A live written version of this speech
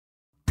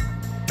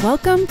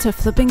Welcome to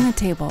Flipping the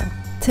Table.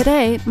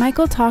 Today,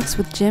 Michael talks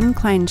with Jim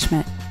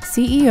Kleinschmit,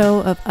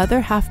 CEO of Other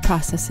Half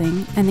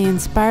Processing and the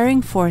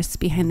inspiring force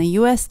behind the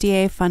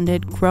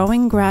USDA-funded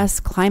Growing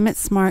Grass Climate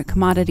Smart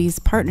Commodities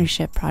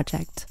Partnership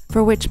Project,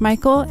 for which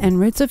Michael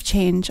and Roots of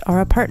Change are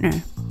a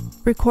partner.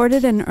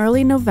 Recorded in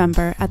early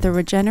November at the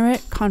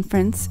Regenerative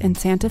Conference in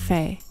Santa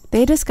Fe,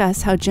 they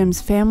discuss how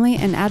Jim's family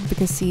and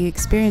advocacy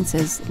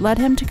experiences led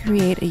him to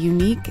create a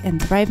unique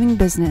and thriving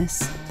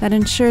business that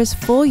ensures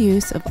full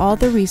use of all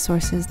the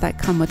resources that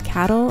come with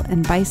cattle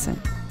and bison,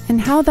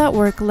 and how that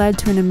work led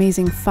to an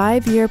amazing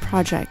 5-year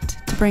project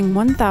to bring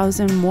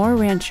 1,000 more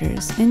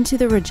ranchers into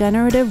the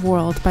regenerative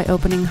world by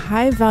opening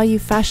high-value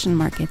fashion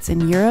markets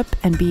in Europe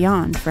and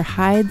beyond for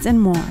hides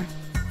and more.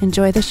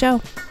 Enjoy the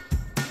show.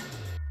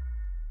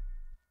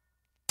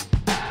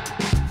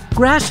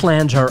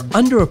 Grasslands are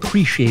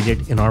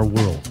underappreciated in our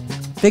world.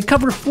 They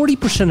cover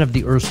 40% of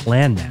the Earth's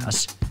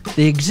landmass,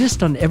 they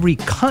exist on every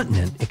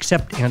continent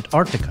except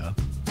Antarctica,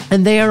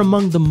 and they are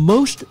among the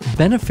most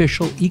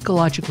beneficial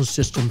ecological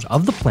systems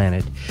of the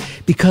planet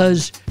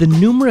because the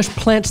numerous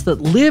plants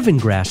that live in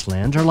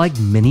grasslands are like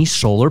mini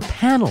solar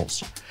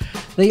panels.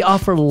 They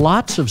offer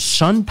lots of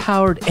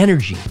sun-powered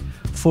energy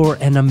for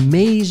an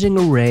amazing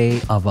array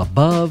of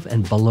above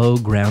and below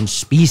ground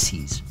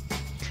species.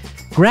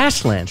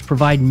 Grasslands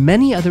provide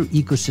many other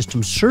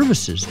ecosystem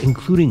services,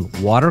 including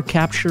water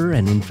capture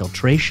and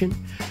infiltration,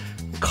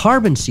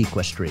 carbon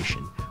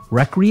sequestration,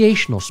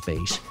 recreational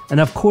space,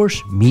 and of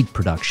course, meat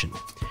production.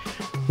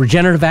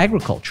 Regenerative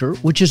agriculture,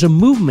 which is a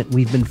movement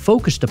we've been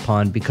focused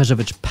upon because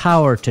of its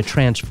power to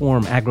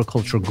transform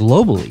agriculture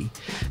globally,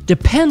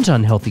 depends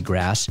on healthy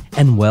grass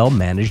and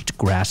well-managed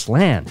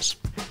grasslands.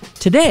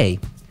 Today,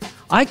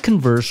 I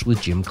converse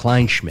with Jim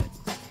Kleinschmit.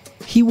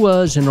 He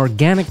was an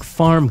organic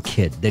farm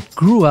kid that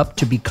grew up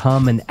to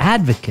become an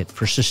advocate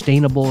for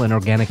sustainable and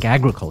organic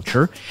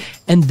agriculture,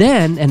 and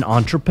then an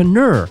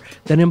entrepreneur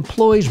that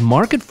employs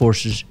market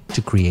forces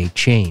to create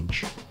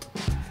change.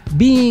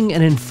 Being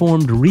an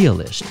informed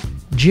realist,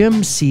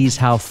 Jim sees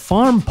how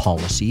farm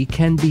policy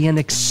can be an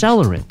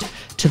accelerant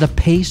to the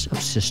pace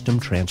of system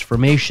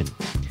transformation.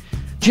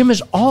 Jim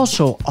is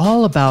also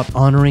all about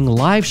honoring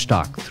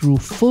livestock through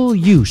full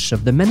use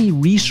of the many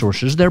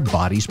resources their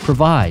bodies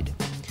provide.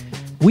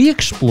 We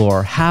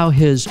explore how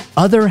his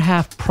Other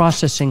Half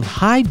Processing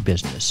hide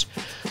business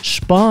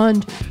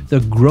spawned the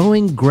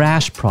Growing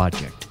Grass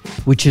Project,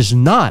 which is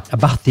not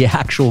about the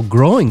actual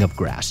growing of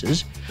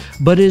grasses,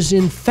 but is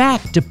in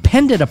fact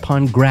dependent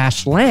upon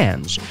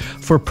grasslands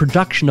for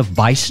production of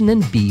bison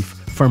and beef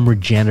from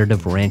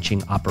regenerative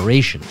ranching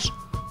operations.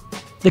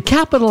 The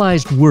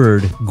capitalized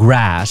word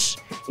grass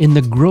in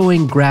the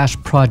Growing Grass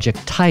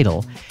Project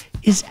title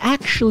is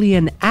actually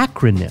an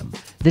acronym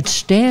that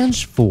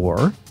stands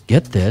for,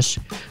 get this,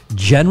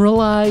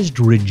 Generalized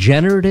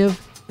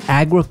Regenerative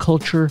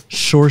Agriculture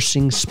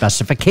Sourcing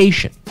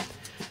Specification.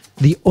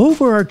 The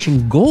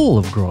overarching goal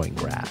of growing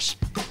grass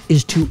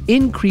is to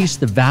increase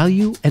the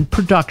value and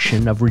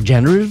production of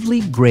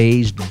regeneratively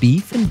grazed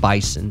beef and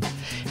bison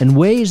in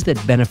ways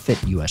that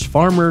benefit U.S.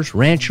 farmers,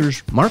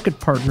 ranchers, market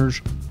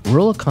partners,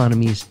 rural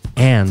economies,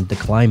 and the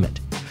climate.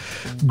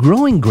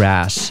 Growing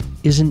grass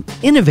is an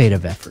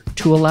innovative effort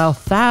to allow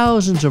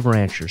thousands of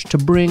ranchers to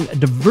bring a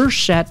diverse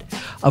set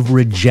of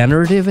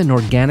regenerative and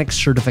organic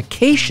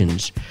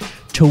certifications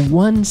to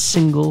one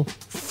single,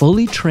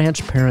 fully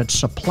transparent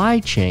supply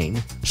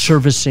chain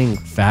servicing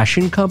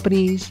fashion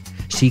companies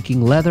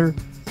seeking leather,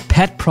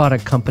 pet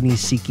product companies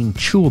seeking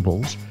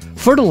chewables,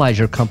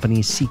 fertilizer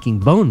companies seeking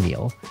bone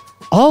meal,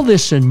 all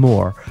this and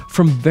more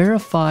from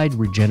verified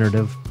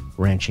regenerative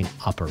ranching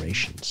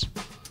operations.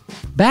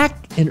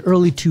 Back in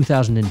early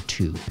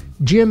 2002,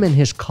 Jim and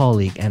his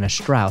colleague Anna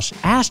Strauss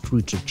asked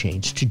Roots of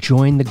Change to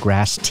join the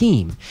grass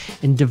team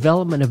in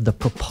development of the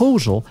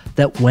proposal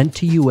that went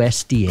to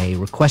USDA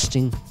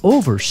requesting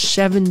over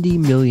 $70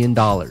 million.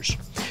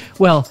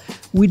 Well,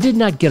 we did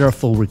not get our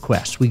full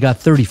request. We got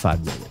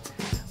 $35 million.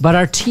 But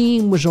our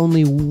team was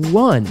only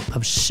one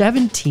of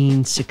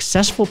 17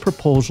 successful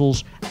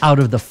proposals out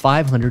of the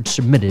 500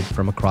 submitted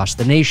from across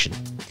the nation.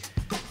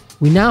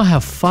 We now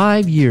have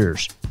 5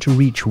 years to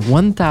reach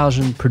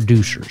 1,000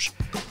 producers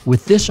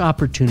with this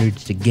opportunity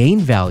to gain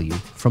value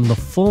from the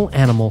full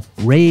animal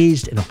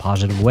raised in a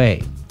positive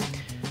way.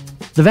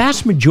 The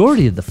vast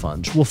majority of the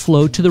funds will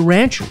flow to the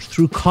ranchers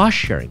through cost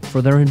sharing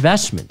for their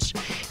investments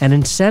and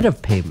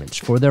incentive payments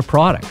for their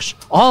products,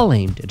 all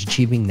aimed at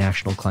achieving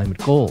national climate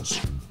goals.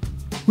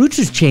 Roots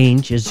of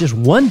Change is just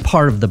one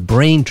part of the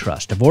brain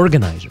trust of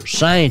organizers,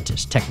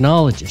 scientists,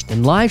 technologists,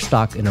 and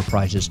livestock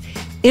enterprises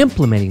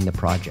implementing the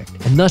project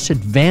and thus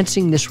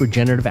advancing this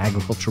regenerative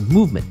agriculture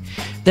movement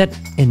that,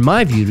 in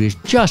my view, is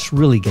just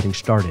really getting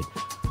started.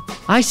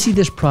 I see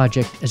this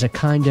project as a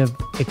kind of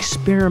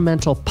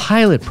experimental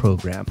pilot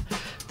program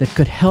that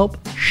could help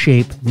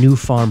shape new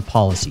farm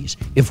policies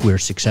if we're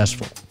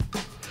successful.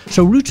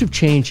 So Roots of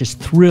Change is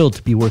thrilled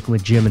to be working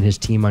with Jim and his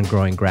team on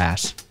growing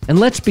grass. And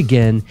let's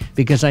begin,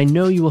 because I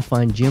know you will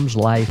find Jim's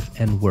life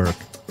and work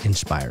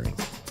inspiring.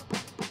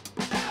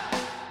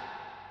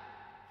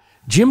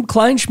 Jim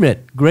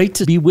Kleinschmit, great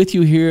to be with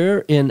you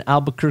here in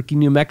Albuquerque,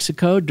 New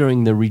Mexico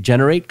during the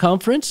Regenerate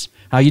conference.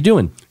 How you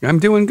doing? I'm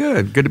doing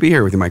good. Good to be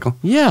here with you, Michael.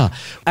 Yeah.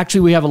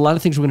 Actually, we have a lot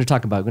of things we're going to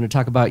talk about. We're going to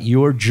talk about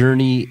your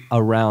journey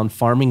around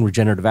farming,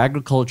 regenerative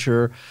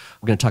agriculture.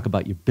 We're going to talk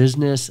about your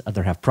business,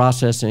 Other Half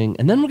Processing,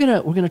 and then we're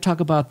going to talk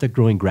about the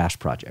Growing Grass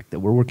project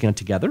that we're working on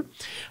together.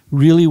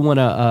 Really want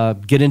to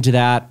get into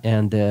that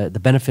and the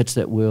benefits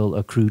that will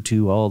accrue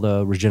to all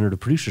the regenerative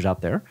producers out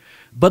there.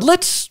 But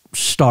let's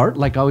start,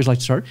 like I always like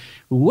to start.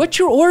 What's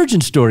your origin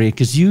story?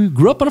 Because you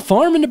grew up on a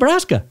farm in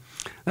Nebraska.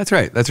 That's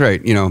right. That's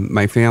right. You know,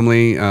 my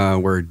family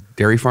were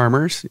dairy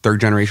farmers,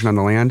 third generation on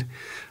the land.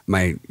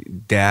 My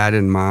dad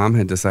and mom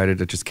had decided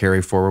to just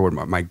carry forward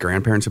what my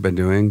grandparents had been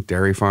doing,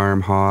 dairy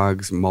farm,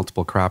 hogs,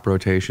 multiple crop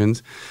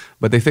rotations.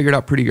 But they figured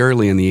out pretty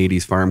early in the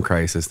 80s farm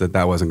crisis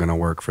that wasn't going to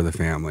work for the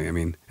family. I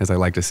mean, as I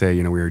like to say,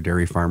 you know, we were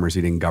dairy farmers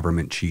eating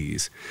government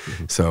cheese.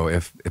 Mm-hmm. So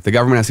if the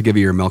government has to give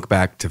you your milk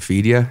back to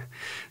feed you,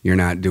 you're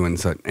not doing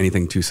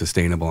anything too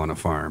sustainable on a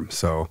farm.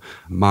 So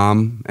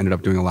mom ended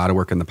up doing a lot of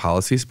work in the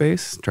policy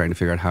space, trying to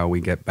figure out how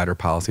we get better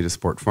policy to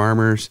support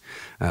farmers,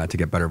 to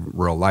get better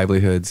rural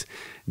livelihoods.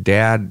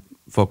 Dad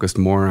focused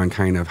more on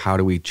kind of how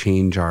do we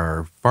change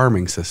our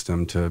farming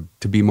system to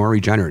be more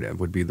regenerative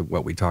would be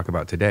what we talk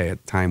about today.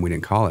 At the time, we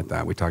didn't call it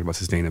that. We talked about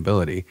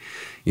sustainability,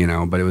 you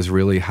know, but it was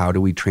really how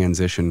do we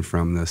transition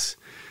from this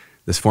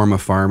form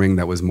of farming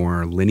that was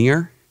more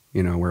linear,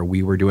 you know, where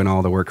we were doing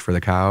all the work for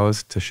the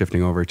cows, to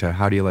shifting over to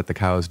how do you let the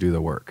cows do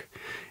the work?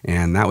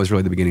 And that was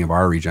really the beginning of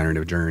our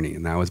regenerative journey.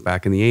 And that was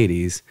back in the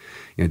 80s.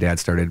 You know, Dad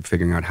started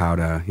figuring out how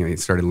to, you know, he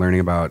started learning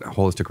about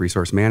holistic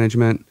resource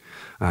management.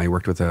 He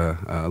worked with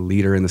a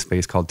leader in the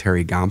space called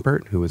Terry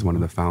Gompert, who was one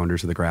of the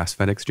founders of the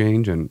Grass-Fed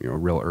Exchange and, you know, a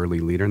real early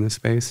leader in this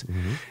space.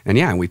 Mm-hmm. And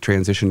yeah, we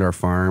transitioned our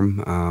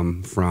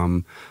farm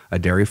from a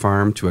dairy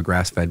farm to a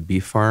grass-fed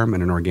beef farm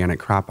and an organic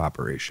crop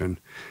operation.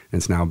 And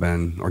it's now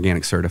been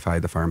organic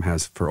certified, the farm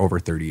has, for over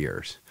 30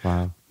 years.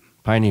 Wow.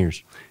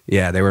 Pioneers.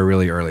 Yeah, they were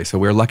really early. So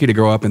we were lucky to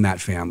grow up in that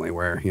family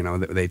where, you know,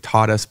 they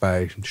taught us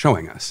by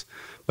showing us.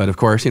 But of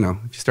course, you know,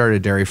 if you start a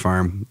dairy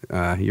farm,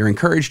 you're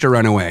encouraged to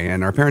run away.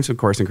 And our parents, of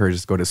course, encouraged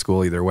us to go to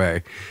school either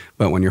way.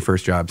 But when your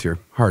first job's your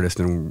hardest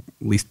and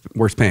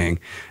worst paying,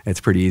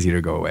 it's pretty easy to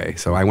go away.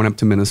 So I went up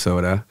to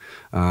Minnesota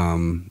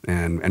and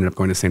ended up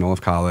going to St. Olaf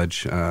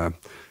College.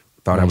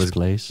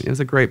 Place. It was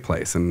a great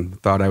place,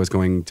 and thought I was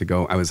going to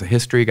go. I was a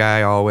history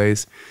guy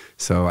always,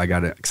 so I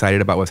got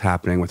excited about what's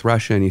happening with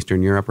Russia and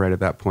Eastern Europe right at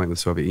that point with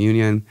the Soviet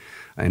Union.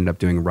 I ended up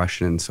doing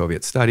Russian and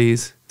Soviet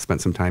studies,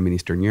 spent some time in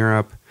Eastern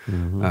Europe.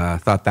 Mm-hmm.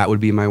 Thought that would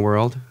be my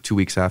world. 2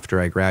 weeks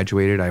after I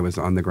graduated, I was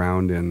on the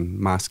ground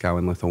in Moscow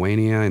in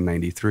Lithuania in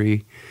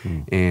 '93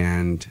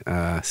 and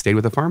stayed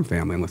with a farm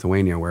family in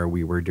Lithuania where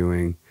we were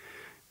doing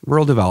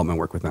rural development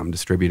work with them,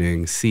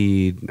 distributing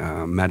seed,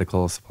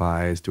 medical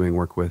supplies, doing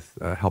work with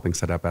helping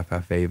set up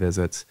FFA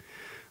visits.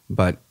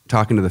 But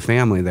talking to the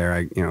family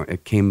there,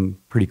 it came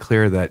pretty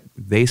clear that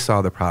they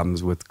saw the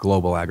problems with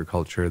global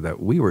agriculture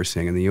that we were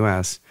seeing in the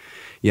U.S.,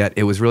 yet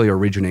it was really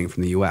originating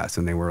from the U.S.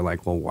 And they were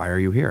like, well, why are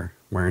you here?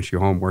 Why aren't you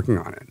home working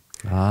on it?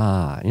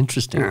 Ah,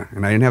 interesting. Yeah,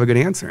 and I didn't have a good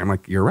answer. I'm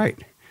like, you're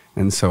right.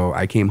 And so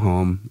I came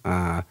home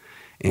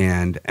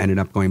and ended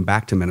up going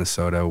back to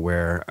Minnesota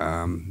where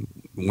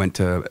went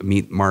to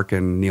meet Mark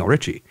and Neil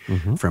Ritchie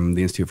from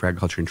the Institute for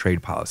Agriculture and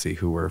Trade Policy,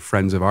 who were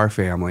friends of our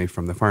family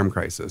from the farm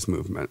crisis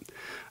movement.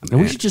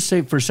 And we should just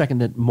say for a second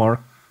that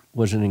Mark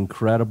was an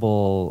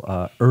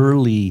incredible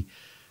early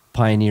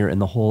pioneer in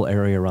the whole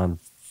area around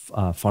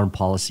farm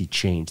policy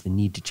change, the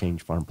need to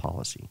change farm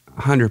policy.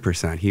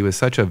 100%. He was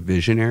such a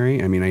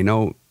visionary. I mean, I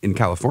know in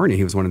California,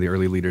 he was one of the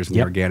early leaders in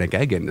the organic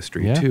egg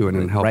industry too, and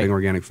in helping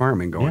organic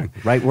farming going.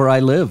 Yeah. Right where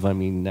I live. I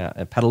mean,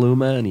 at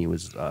Petaluma, and he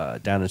was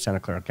down in Santa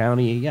Clara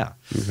County. Yeah,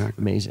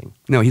 exactly. Amazing.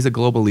 No, he's a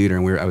global leader,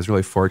 and I was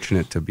really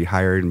fortunate to be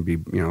hired and be,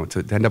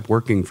 to end up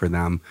working for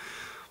them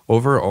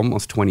over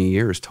almost 20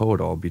 years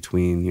total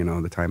between,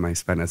 the time I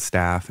spent as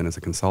staff and as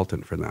a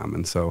consultant for them.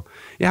 And so,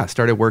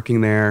 started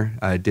working there,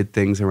 did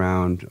things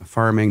around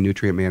farming,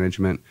 nutrient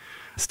management.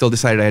 Still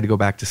decided I had to go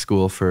back to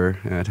school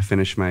to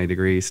finish my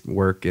degree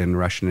work in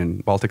Russian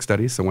and Baltic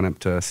studies. So went up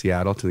to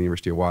Seattle to the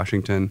University of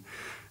Washington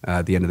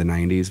at the end of the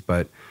 90s.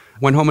 But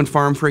went home and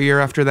farmed for a year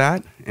after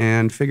that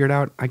and figured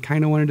out I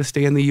kind of wanted to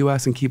stay in the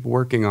U.S. and keep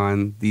working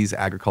on these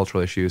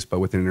agricultural issues, but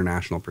with an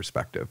international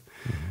perspective.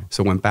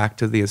 So went back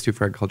to the Institute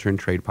for Agriculture and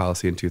Trade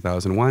Policy in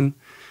 2001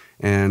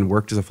 and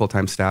worked as a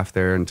full-time staff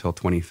there until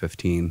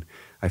 2015.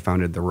 I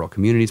founded the Rural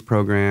Communities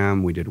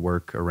Program. We did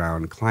work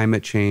around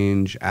climate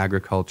change,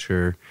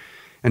 agriculture,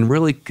 and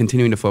really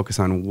continuing to focus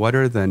on what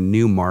are the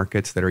new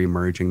markets that are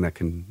emerging that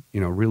can,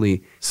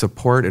 really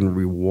support and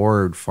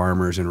reward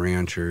farmers and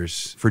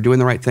ranchers for doing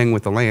the right thing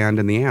with the land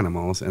and the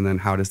animals, and then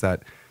how does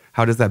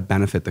that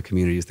benefit the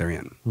communities they're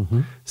in?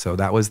 So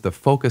that was the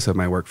focus of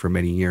my work for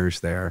many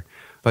years there.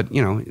 But,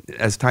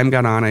 as time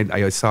got on,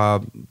 I saw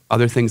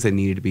other things that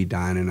needed to be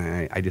done,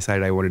 and I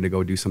decided I wanted to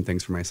go do some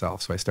things for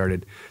myself. So I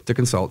started to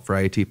consult for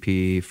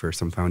ITP, for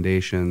some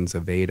foundations,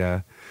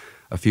 Aveda,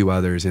 a few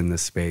others in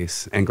this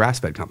space, and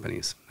grass-fed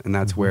companies. And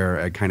that's where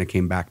I kind of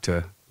came back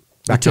to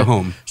back to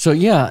home. So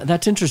yeah,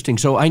 that's interesting.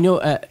 So I know,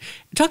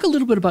 talk a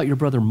little bit about your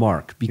brother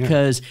Mark,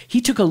 because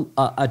he took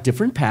a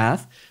different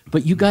path,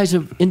 but you guys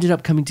have ended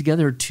up coming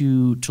together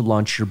to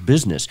launch your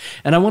business.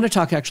 And I want to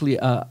talk actually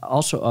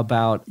also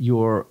about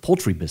your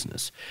poultry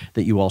business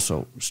that you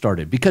also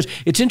started, because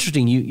it's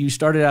interesting. You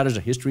started out as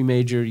a history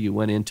major, you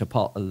went into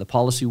the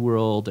policy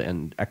world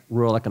and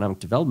rural economic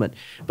development,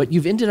 but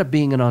you've ended up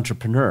being an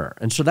entrepreneur.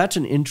 And so that's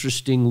an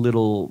interesting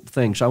little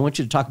thing. So I want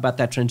you to talk about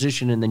that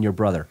transition and then your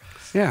brother.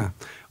 Yeah.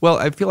 Well,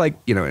 I feel like,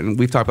 and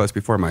we've talked about this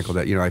before, Michael,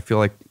 that, I feel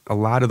like a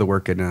lot of the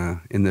work in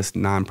this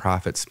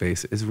nonprofit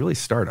space is really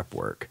startup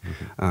work.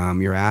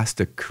 Mm-hmm. You're asked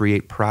to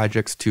create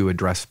projects to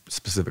address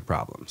specific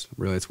problems.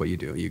 Really, it's what you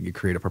do. You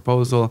create a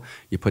proposal,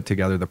 you put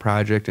together the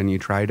project, and you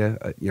try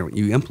to,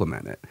 you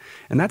implement it.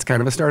 And that's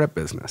kind of a startup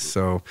business.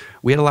 So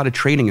we had a lot of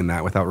training in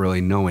that without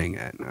really knowing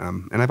it.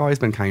 And I've always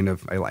been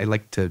I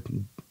like to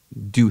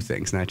do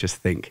things, not just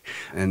think.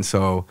 And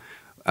so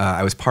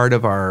I was part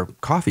of our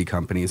coffee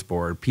company's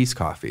board, Peace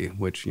Coffee,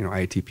 which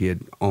IATP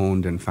had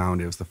owned and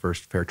founded. It was the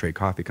first fair trade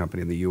coffee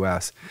company in the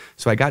U.S.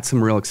 So I got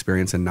some real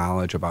experience and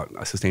knowledge about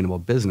a sustainable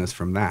business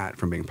from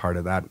being part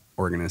of that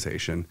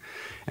organization.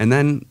 And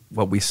then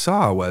what we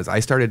saw was I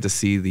started to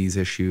see these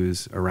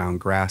issues around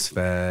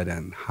grass-fed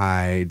and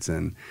hides.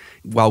 And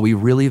while we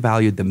really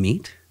valued the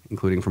meat,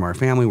 including from our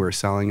family, we were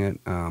selling it.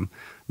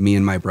 Me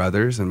and my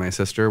brothers and my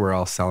sister were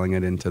all selling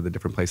it into the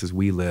different places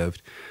we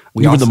lived.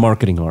 We were the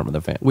marketing arm of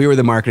the family. We were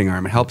the marketing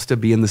arm. It helps to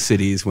be in the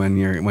cities when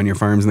your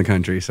farm's in the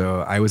country.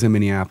 So I was in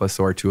Minneapolis,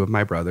 so are two of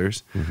my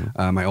brothers.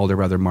 Mm-hmm. My older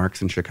brother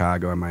Mark's in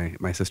Chicago, and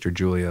my sister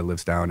Julia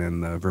lives down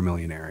in the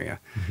Vermilion area.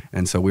 Mm-hmm.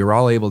 And so we were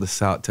all able to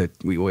sell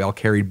we all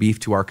carried beef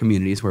to our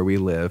communities where we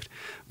lived.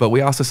 But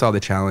we also saw the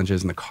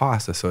challenges and the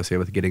costs associated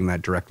with getting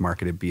that direct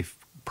marketed beef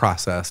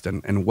processed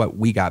and what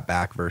we got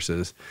back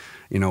versus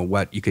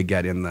what you could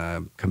get in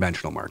the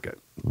conventional market.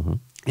 Mm-hmm.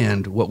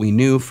 And what we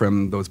knew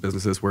from those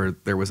businesses were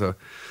there was a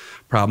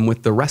problem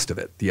with the rest of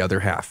it, the other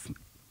half.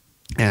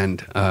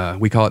 And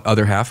we call it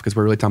other half because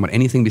we're really talking about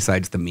anything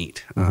besides the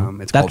meat.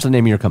 Mm-hmm. That's the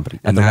name of your company,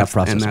 Other Half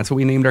Processing. And that's what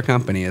we named our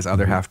company, as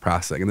Other Half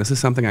Processing. And this is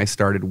something I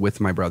started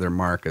with my brother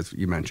Mark, as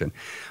you mentioned.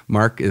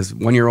 Mark is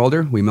 1 year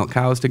older. We milked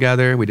cows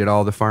together. We did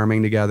all the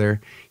farming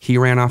together. He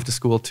ran off to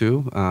school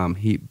too.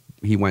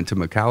 He went to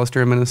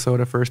McAllister in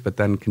Minnesota first, but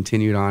then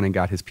continued on and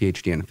got his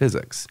PhD in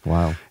physics.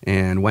 Wow!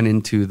 And went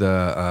into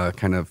the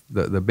kind of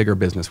the bigger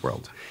business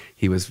world.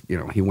 He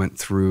went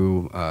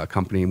through a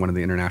company, one of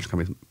the international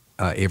companies,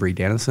 Avery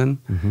Dennison,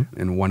 mm-hmm.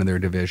 in one of their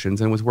divisions,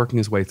 and was working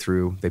his way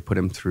through. They put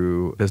him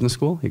through business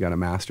school. He got a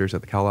master's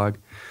at the Kellogg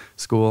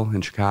School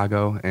in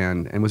Chicago,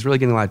 and was really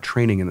getting a lot of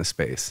training in the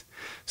space.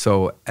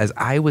 So as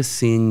I was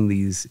seeing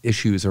these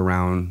issues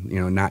around,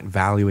 not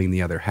valuing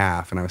the other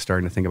half, and I was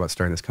starting to think about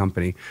starting this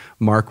company,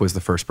 Mark was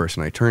the first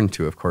person I turned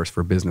to, of course,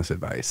 for business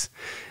advice.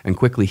 And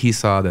quickly he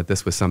saw that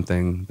this was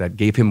something that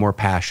gave him more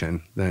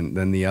passion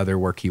than the other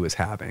work he was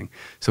having.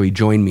 So he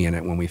joined me in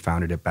it when we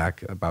founded it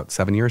back about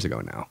 7 years ago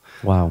now.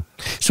 Wow.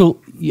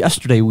 So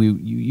yesterday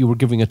you were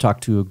giving a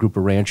talk to a group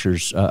of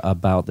ranchers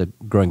about the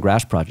Growing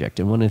Grass Project,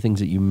 and one of the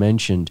things that you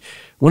mentioned,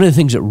 one of the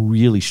things that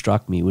really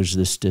struck me was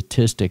the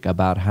statistic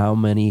about how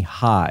many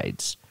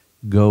hides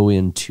go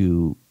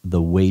into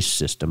the waste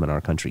system in our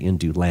country,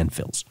 into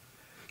landfills.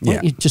 Why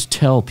don't you just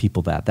tell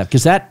people that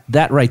because that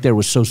right there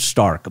was so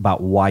stark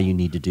about why you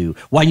needed to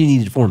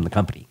form the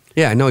company.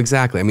 Yeah, no,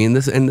 exactly. I mean,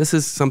 this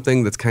is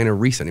something that's kind of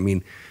recent. I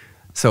mean,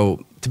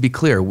 so to be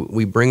clear,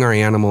 we bring our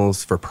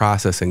animals for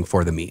processing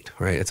for the meat,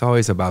 right? It's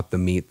always about the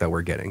meat that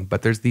we're getting,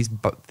 but there's these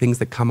things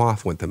that come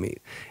off with the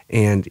meat,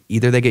 and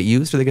either they get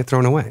used or they get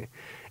thrown away.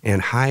 And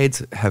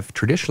hides have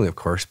traditionally, of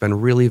course, been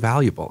really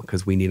valuable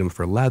because we need them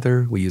for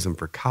leather, we use them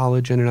for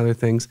collagen and other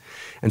things.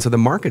 And so the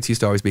markets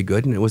used to always be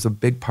good, and it was a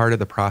big part of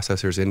the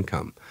processor's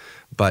income.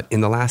 But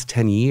in the last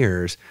 10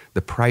 years,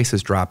 the price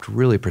has dropped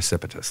really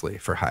precipitously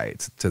for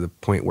hides to the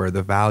point where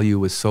the value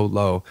was so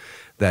low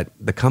that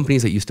the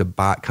companies that used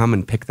to come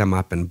and pick them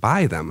up and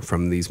buy them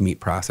from these meat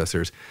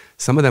processors,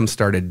 some of them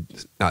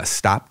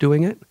stopped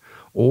doing it,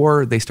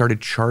 or they started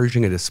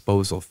charging a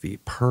disposal fee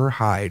per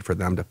hide for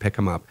them to pick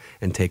them up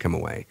and take them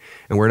away.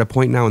 And we're at a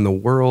point now in the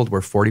world where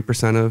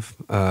 40%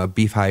 of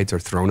beef hides are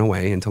thrown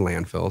away into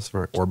landfills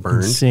or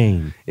burned.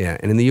 Insane. Yeah,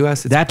 and in the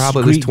U.S., it's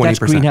probably at least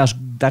 20%.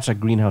 That's a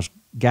greenhouse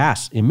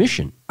gas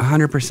emission.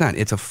 100%.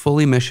 It's a full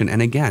emission.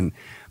 And again,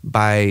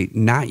 by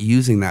not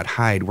using that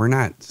hide, we're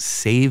not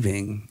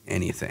saving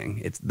anything.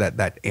 It's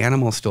that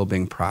animal still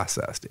being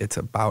processed. It's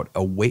about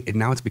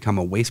now it's become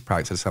a waste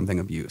product instead of something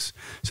of use.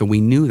 So we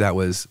knew that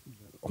was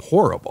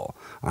horrible,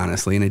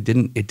 honestly, and it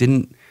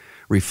didn't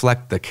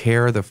reflect the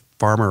care the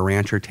farmer or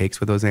rancher takes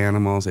with those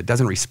animals. It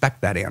doesn't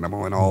respect that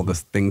animal and all the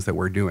things that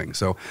we're doing.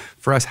 So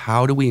for us,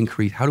 how do we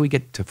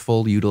get to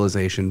full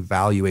utilization,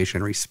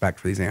 valuation, respect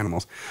for these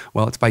animals?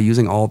 Well, it's by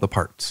using all the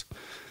parts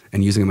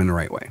and using them in the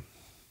right way.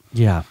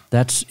 Yeah,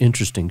 that's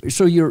interesting.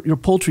 So your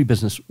poultry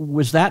business,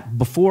 was that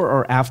before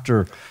or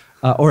after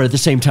or at the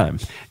same time?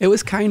 It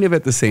was kind of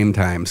at the same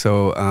time.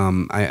 So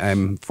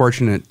I'm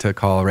fortunate to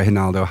call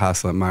Reginaldo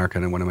Haslett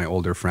Markin, and one of my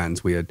older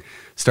friends. We had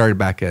started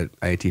back at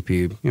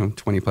IATP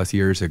 20 plus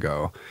years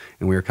ago,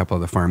 and we were a couple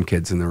of the farm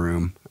kids in the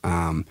room.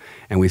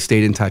 And we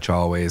stayed in touch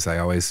always.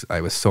 I was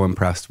so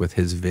impressed with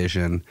his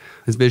vision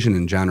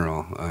in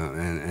general,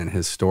 and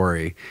his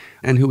story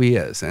and who he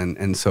is.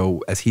 And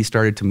so as he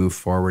started to move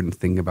forward and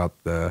think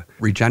about the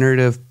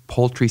regenerative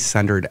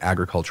poultry-centered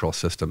agricultural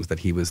systems that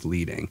he was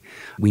leading,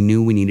 we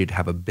knew we needed to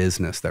have a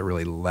business that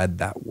really led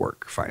that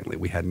work finally.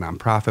 We had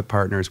nonprofit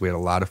partners. We had a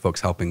lot of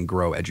folks helping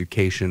grow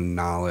education,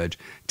 knowledge,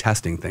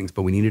 testing things,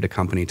 but we needed a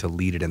company to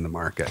lead it in the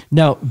market.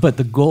 Now, but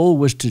the goal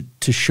was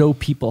to show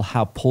people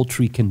how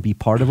poultry can be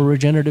part of a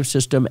regenerative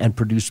system and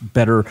produce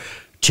better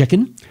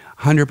chicken?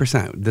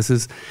 100%. This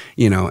is,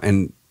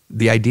 and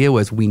the idea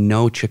was we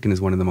know chicken is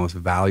one of the most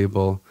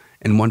valuable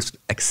and most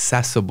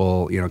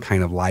accessible,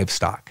 kind of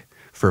livestock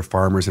for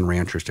farmers and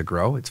ranchers to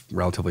grow. It's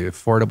relatively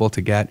affordable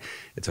to get.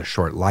 It's a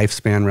short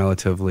lifespan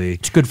relatively.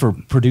 It's good for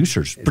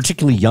producers,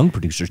 particularly young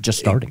producers just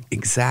starting.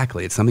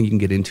 Exactly. It's something you can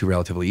get into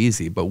relatively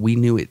easy, but we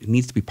knew it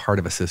needs to be part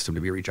of a system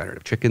to be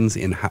regenerative. Chickens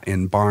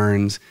in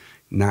barns,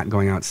 not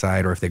going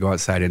outside, or if they go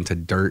outside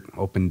into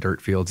open dirt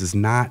fields, is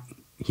not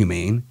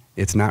humane.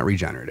 It's not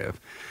regenerative.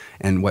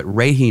 And what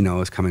Rehi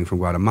knows coming from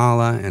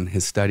Guatemala and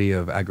his study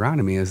of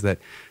agronomy is that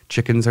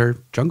chickens are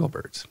jungle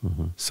birds.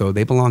 Mm-hmm. So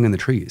they belong in the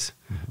trees.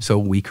 Mm-hmm. So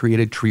we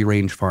created tree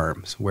range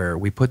farms where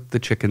we put the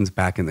chickens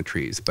back in the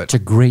trees. But it's a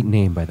great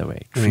name, by the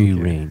way, tree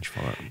range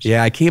farms.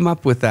 Yeah, I came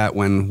up with that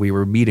when we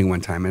were meeting one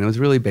time, and it was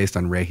really based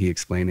on Rehi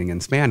explaining in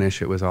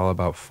Spanish. It was all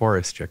about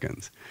forest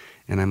chickens.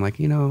 And I'm like,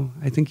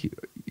 I think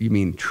you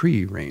mean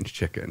tree range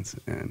chickens.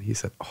 And he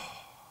said,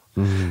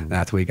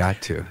 that's what we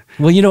got to.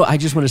 Well, I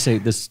just want to say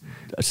this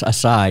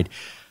aside.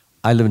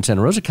 I live in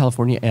Santa Rosa,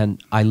 California,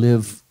 and I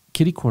live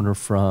kitty corner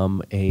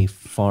from a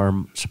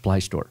farm supply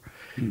store.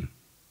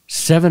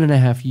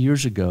 7.5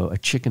 years ago, a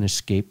chicken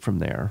escaped from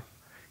there,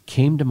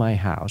 came to my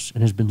house,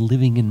 and has been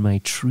living in my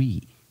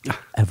tree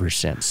ever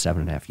since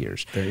 7.5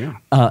 years. There you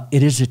go.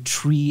 It is a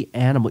tree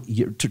animal.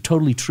 You're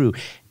totally true.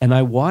 And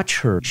I watch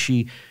her.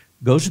 She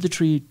goes to the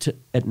tree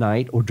at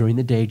night or during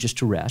the day just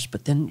to rest,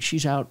 but then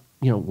she's out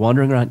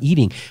wandering around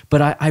eating.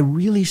 But I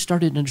really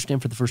started to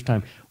understand for the first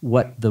time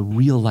what the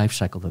real life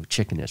cycle of a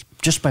chicken is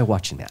just by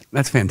watching that.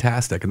 That's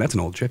fantastic. And that's an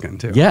old chicken,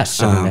 too. Yes,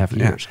 7.5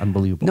 years. Yeah.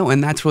 Unbelievable. No,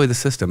 and that's really the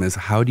system is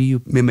how do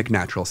you mimic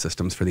natural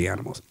systems for the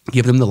animals?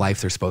 Give them the life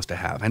they're supposed to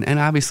have. And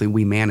obviously,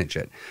 we manage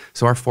it.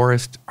 So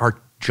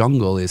our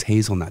jungle is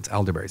hazelnuts,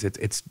 elderberries.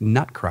 It's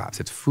nut crops.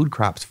 It's food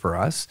crops for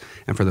us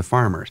and for the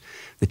farmers.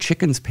 The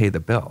chickens pay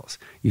the bills.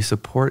 You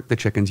support the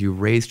chickens. You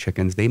raise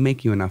chickens. They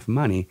make you enough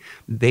money.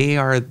 They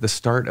are the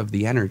start of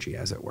the energy,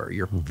 as it were.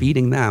 You're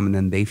feeding them, and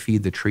then they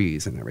feed the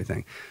trees and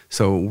everything.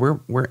 So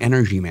we're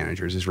energy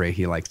managers, as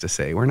Rehi likes to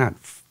say. We're not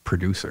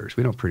producers.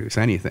 We don't produce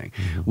anything.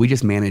 We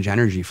just manage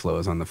energy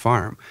flows on the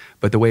farm.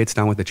 But the way it's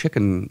done with the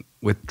chicken,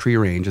 with tree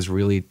range, is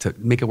really to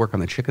make it work on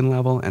the chicken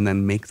level and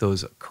then make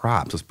those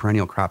crops, those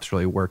perennial crops,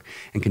 really work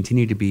and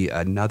continue to be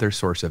another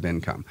source of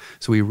income.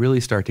 So we really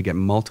start to get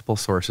multiple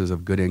sources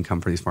of good income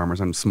for these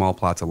farmers on small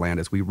plots of land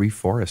as we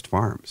reforest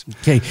farms.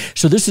 Okay,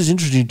 so this is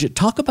interesting.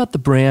 Talk about the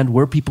brand,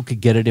 where people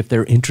could get it if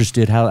they're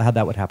interested, how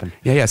that would happen.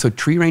 Yeah. So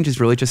Tree Range is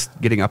really just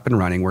getting up and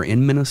running. We're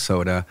in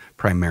Minnesota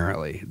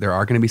primarily. There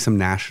are going to be some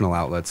national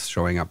outlets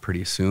showing up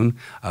pretty soon.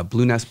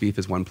 Blue Nest Beef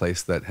is one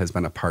place that has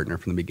been a partner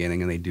from the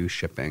beginning, and they do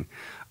shipping.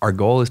 Our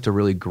goal is to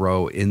really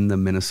grow in the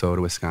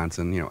Minnesota,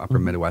 Wisconsin, upper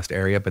Midwest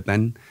area, but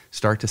then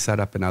start to set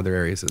up in other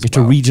areas as well. It's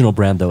a regional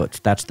brand, though. At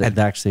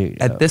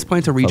this point,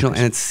 it's a regional,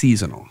 and it's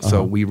seasonal.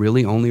 So we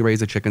really only raise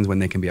the chickens when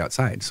they can be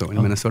outside. So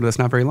in Minnesota, that's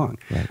not very long.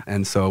 Right.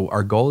 And so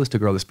our goal is to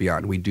grow this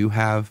beyond. We do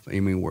have,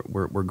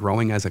 we're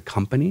growing as a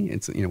company.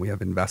 It's, we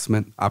have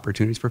investment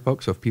opportunities for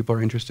folks. So if people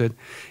are interested,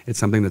 it's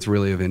something that's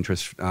really of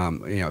interest.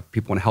 If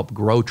people want to help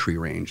grow Tree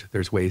Range,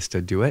 there's ways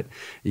to do it.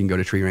 You can go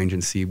to Tree Range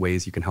and see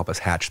ways you can help us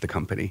hatch the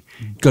company.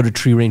 Go to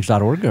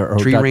treerange.org or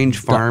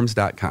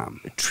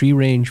treerangefarms.com.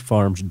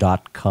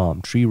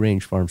 Treerangefarms.com.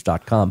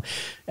 Treerangefarms.com.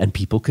 And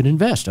people can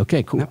invest.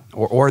 Okay, cool. Yeah.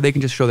 Or they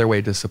can just show their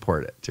way to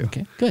support it too.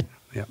 Okay, good.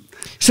 Yeah.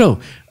 So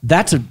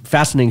that's a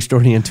fascinating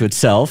story into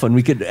itself, and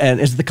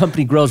as the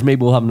company grows,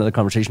 maybe we'll have another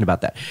conversation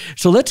about that.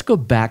 So let's go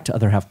back to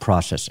Other Half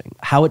Processing,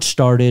 how it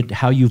started,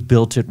 how you've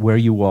built it, where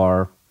you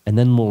are, and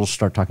then we'll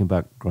start talking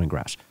about growing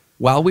grass.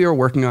 While we were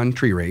working on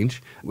Tree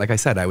Range, like I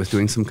said, I was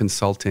doing some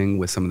consulting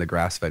with some of the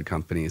grass-fed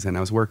companies, and I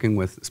was working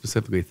with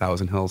specifically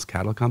Thousand Hills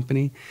Cattle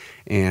Company,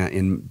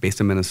 based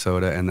in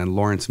Minnesota, and then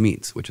Lawrence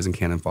Meats, which is in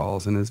Cannon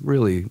Falls, and is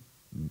really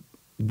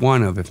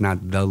one of, if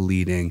not the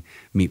leading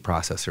meat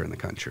processor in the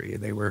country.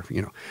 They were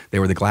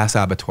the glass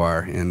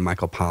abattoir in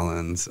Michael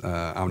Pollan's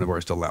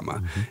Omnivore's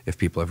Dilemma, if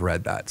people have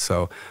read that.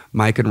 So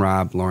Mike and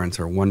Rob Lawrence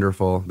are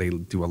wonderful. They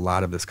do a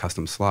lot of this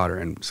custom slaughter,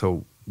 and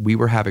so we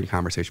were having a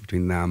conversation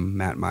between them,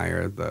 Matt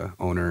Meyer, the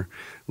owner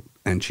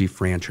and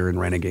chief rancher and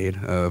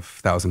renegade of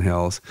Thousand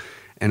Hills,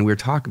 And we were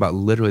talking about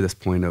literally this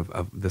point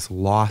of this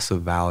loss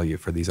of value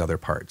for these other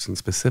parts, and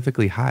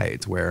specifically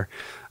hides, where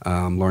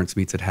Lawrence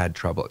Meats had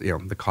trouble.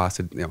 The cost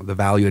had, the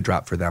value had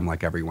dropped for them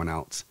like everyone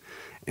else.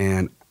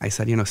 And I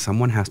said,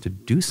 someone has to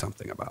do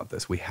something about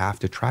this. We have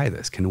to try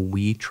this. Can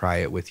we try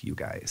it with you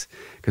guys?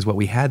 Because what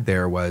we had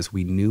there was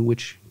we knew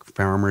which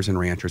farmers and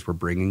ranchers were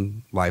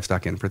bringing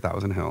livestock in for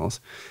Thousand Hills,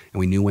 and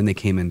we knew when they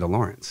came into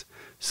Lawrence.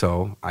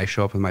 So I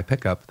show up with my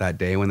pickup that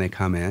day when they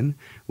come in.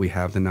 We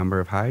have the number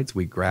of hides.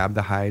 We grab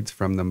the hides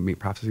from the meat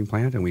processing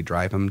plant, and we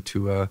drive them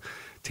to a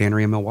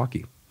tannery in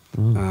Milwaukee.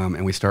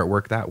 And we start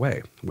work that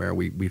way, where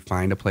we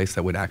find a place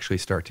that would actually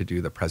start to do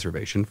the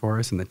preservation for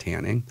us and the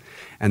tanning.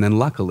 And then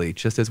luckily,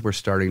 just as we're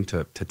starting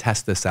to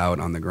test this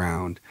out on the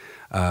ground,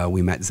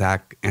 we met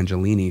Zach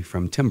Angelini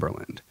from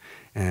Timberland.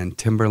 And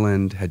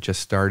Timberland had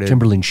just started...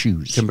 Timberland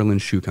Shoes.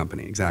 Timberland Shoe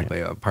Company,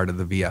 exactly, a part of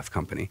the VF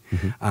company.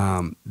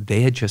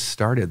 They had just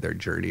started their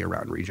journey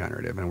around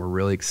regenerative, and we're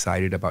really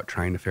excited about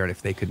trying to figure out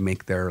if they could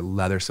make their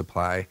leather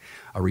supply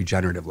a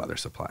regenerative leather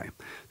supply.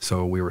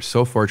 So we were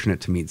so fortunate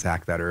to meet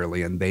Zach that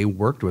early, and they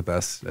worked with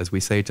us, as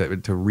we say,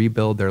 to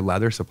rebuild their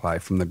leather supply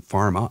from the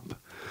farm up.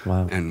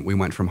 Wow. And we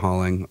went from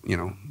hauling,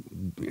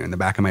 in the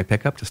back of my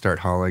pickup to start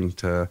hauling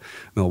to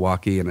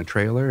Milwaukee in a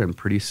trailer. And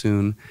pretty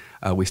soon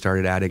we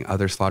started adding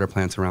other slaughter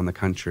plants around the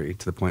country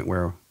to the point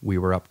where we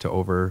were up to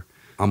over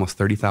almost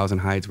 30,000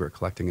 hides we were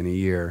collecting in a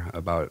year,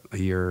 about a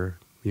year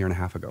and a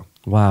half ago.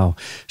 Wow.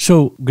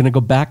 So I'm going to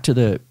go back to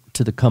the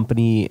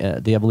company,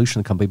 the evolution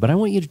of the company, but I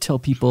want you to tell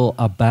people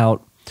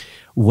about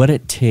what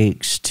it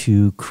takes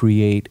to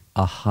create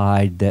a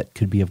hide that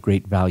could be of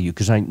great value.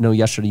 Because I know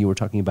yesterday you were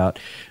talking about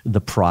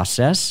the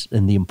process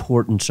and the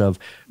importance of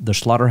the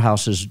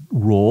slaughterhouse's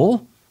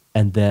role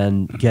and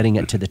then getting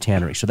it to the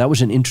tannery. So that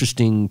was an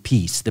interesting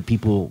piece that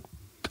people,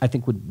 I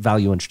think, would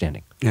value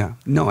understanding. Yeah,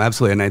 no,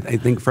 absolutely. And I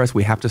think for us,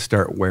 we have to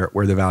start where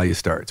the value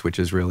starts, which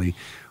is really,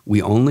 we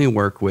only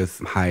work with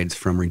hides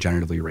from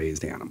regeneratively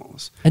raised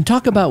animals. And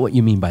talk about what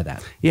you mean by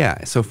that.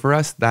 Yeah, so for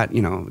us, that,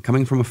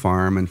 coming from a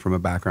farm and from a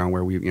background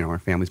where we, our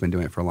family's been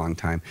doing it for a long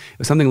time, it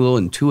was something a little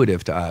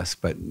intuitive to us.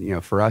 But,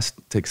 for us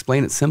to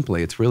explain it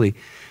simply, it's really,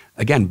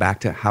 again, back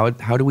to how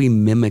do we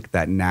mimic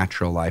that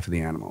natural life of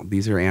the animal?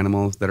 These are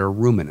animals that are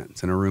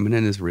ruminants, and a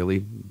ruminant is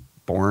really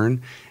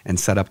born and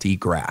set up to eat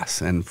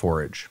grass and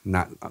forage,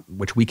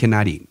 which we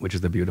cannot eat, which is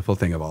the beautiful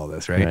thing of all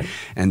this, right?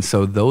 And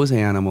so those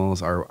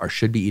animals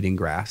should be eating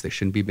grass. They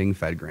shouldn't be being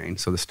fed grain.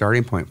 So the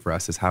starting point for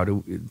us is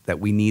that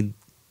we need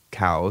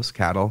cows,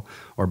 cattle,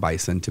 or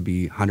bison to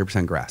be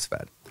 100%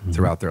 grass-fed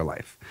throughout their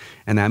life.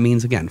 And that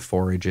means, again,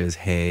 forages,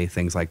 hay,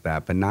 things like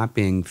that, but not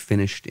being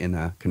finished in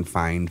a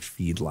confined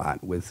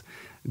feedlot with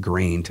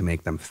grain to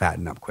make them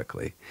fatten up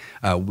quickly.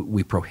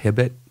 We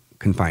prohibit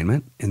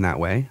confinement in that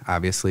way.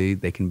 Obviously,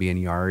 they can be in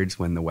yards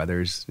when the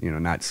weather's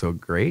not so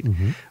great,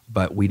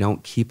 but we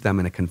don't keep them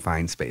in a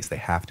confined space. They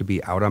have to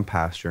be out on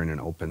pasture in an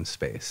open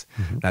space.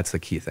 That's the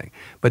key thing.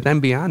 But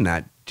then beyond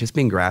that, just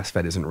being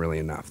grass-fed isn't really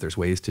enough. There's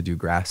ways to do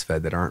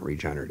grass-fed that aren't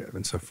regenerative.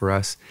 And so for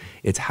us,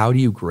 it's how do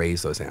you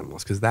graze those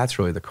animals? Because that's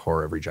really the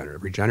core of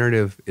regenerative.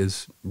 Regenerative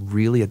is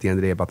really, at the end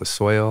of the day, about the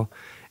soil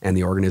and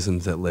the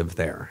organisms that live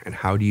there. And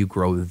how do you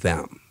grow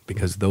them?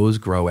 Because those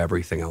grow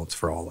everything else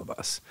for all of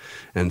us.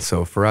 And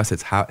so for us,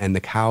 it's how, and the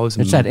cows.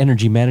 It's that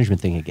energy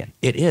management thing again.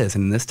 It is.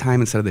 And this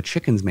time, instead of the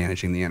chickens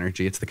managing the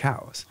energy, it's the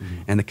cows.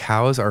 And the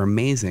cows are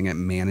amazing at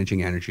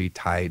managing energy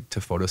tied to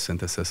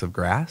photosynthesis of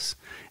grass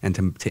and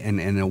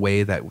in a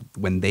way that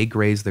when they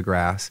graze the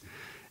grass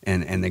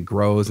and it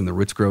grows and the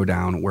roots grow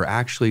down,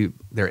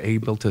 they're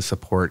able to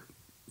support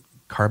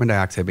carbon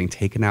dioxide being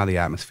taken out of the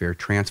atmosphere,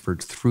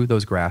 transferred through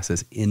those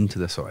grasses into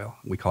the soil.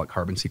 We call it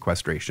carbon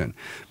sequestration,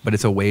 but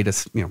it's a way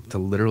to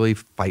literally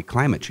fight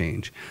climate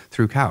change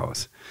through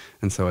cows.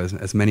 And so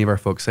as many of our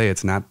folks say,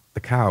 it's not the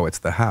cow, it's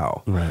the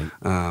how. Right.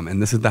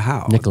 And this is the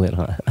how. Nicolette,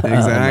 huh?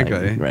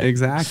 Exactly. Right.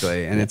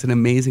 Exactly. And it's an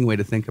amazing way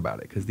to think about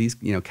it, because these,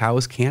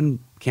 cows can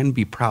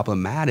be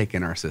problematic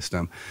in our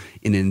system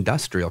in an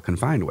industrial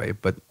confined way.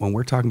 But when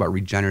we're talking about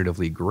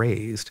regeneratively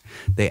grazed,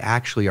 they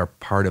actually are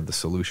part of the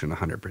solution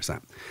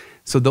 100%.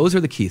 So those are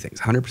the key things: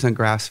 100%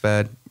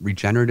 grass-fed,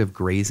 regenerative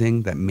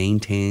grazing that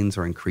maintains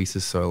or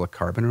increases soil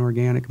carbon and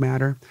organic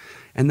matter,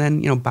 and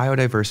then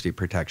biodiversity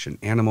protection,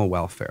 animal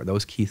welfare.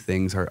 Those key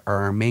things are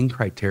our main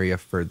criteria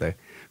for the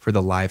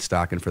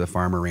livestock and for the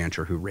farmer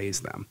rancher who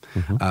raise them.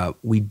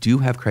 We do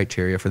have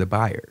criteria for the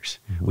buyers.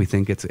 We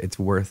think it's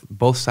worth,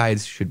 both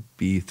sides should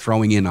be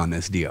throwing in on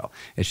this deal.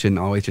 It shouldn't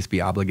always just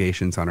be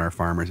obligations on our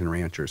farmers and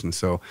ranchers. And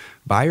so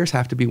buyers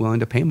have to be willing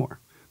to pay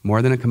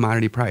more than a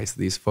commodity price.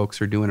 These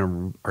folks are doing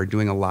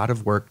a lot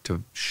of work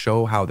to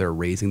show how they're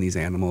raising these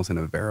animals in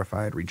a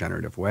verified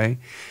regenerative way.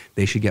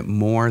 They should get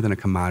more than a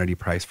commodity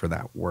price for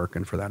that work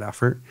and for that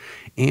effort.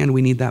 And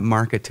we need that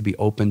market to be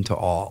open to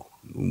all.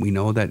 We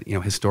know that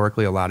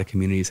historically a lot of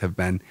communities have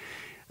been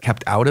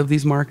kept out of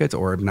these markets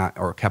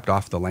or kept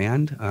off the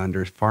land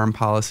under farm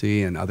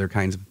policy and other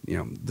kinds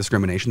of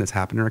discrimination that's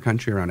happened in our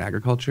country around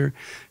agriculture.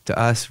 To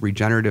us,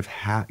 regenerative,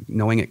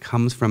 knowing it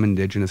comes from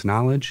indigenous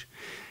knowledge,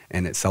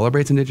 and it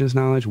celebrates indigenous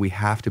knowledge, we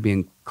have to be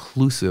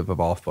inclusive of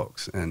all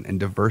folks. And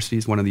diversity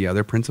is one of the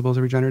other principles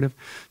of regenerative.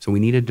 So we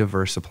need a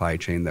diverse supply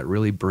chain that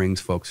really brings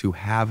folks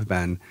who've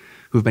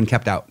been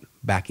kept out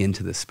back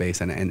into this space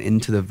and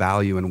into the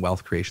value and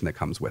wealth creation that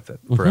comes with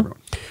it for everyone.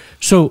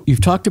 So you've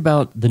talked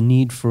about the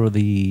need for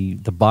the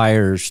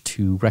buyers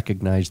to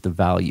recognize the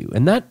value,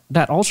 and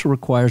that also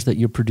requires that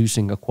you're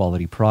producing a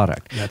quality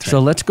product. That's right. So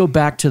let's go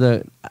back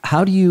to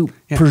how do you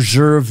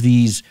preserve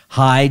these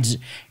hides,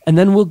 and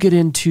then we'll get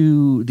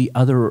into the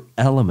other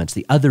elements,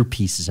 the other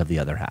pieces of the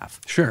other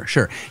half.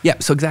 Sure. Yeah,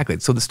 so exactly.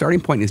 So the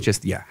starting point is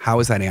just, how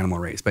is that animal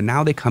raised? But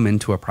now they come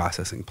into a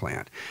processing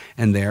plant,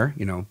 and there,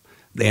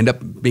 they end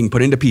up being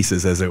put into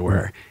pieces, as it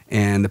were.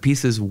 And the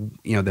pieces,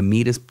 the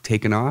meat is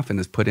taken off and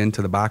is put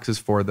into the boxes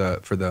for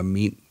the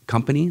meat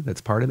company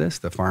that's part of this,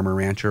 the farmer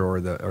rancher or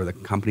the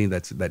company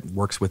that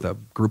works with a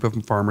group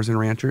of farmers and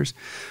ranchers.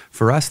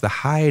 For us, the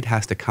hide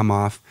has to come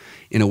off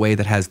in a way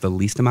that has the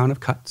least amount of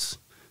cuts.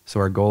 So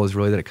our goal is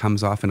really that it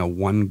comes off in a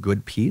one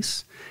good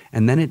piece,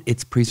 and then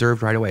it's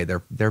preserved right away.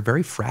 They're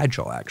very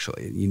fragile,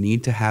 actually. You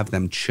need to have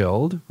them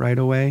chilled right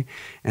away,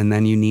 and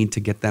then you need to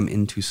get them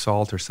into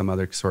salt or some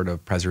other sort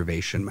of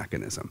preservation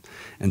mechanism.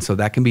 And so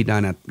that can be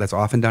that's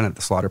often done at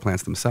the slaughter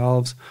plants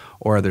themselves,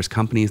 or there's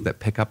companies that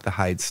pick up the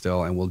hides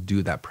still and will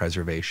do that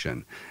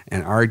preservation.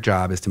 And our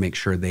job is to make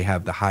sure they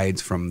have the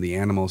hides from the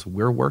animals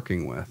we're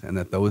working with, and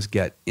that those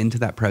get into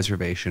that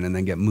preservation and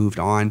then get moved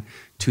on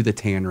to the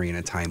tannery in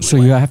a timely way. So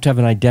you have to have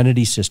an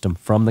identity system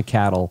from the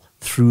cattle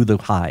through the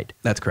hide.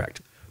 That's correct.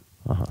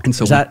 And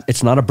so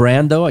it's not a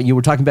brand, though? You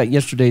were talking about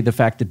yesterday the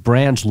fact that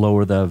brands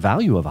lower the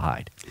value of a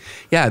hide.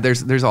 Yeah,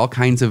 there's all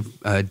kinds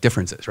of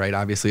differences, right?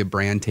 Obviously, a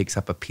brand takes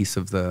up a piece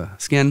of the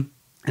skin,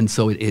 and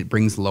so it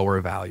brings lower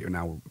value.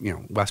 Now,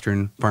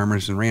 Western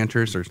farmers and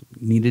ranchers are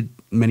needed.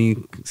 Many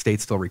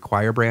states still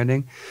require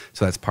branding,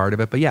 so that's part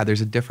of it. But yeah,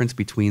 there's a difference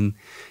between,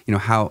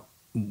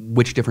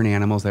 which different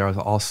animals. There are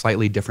all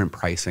slightly different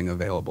pricing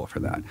available for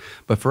that.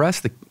 But for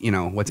us,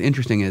 what's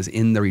interesting is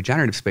in the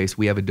regenerative space,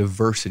 we have a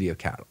diversity of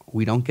cattle.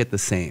 We don't get the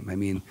same. I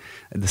mean,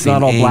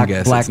 same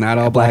Angus. It's not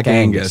all black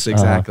Angus.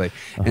 Exactly.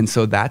 And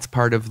so that's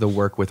part of the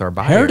work with our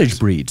buyers.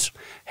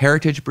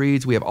 Heritage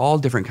breeds. We have all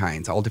different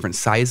kinds, all different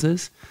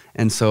sizes.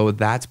 And so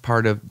that's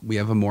part of, we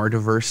have a more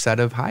diverse set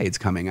of hides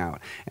coming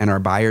out. And our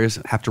buyers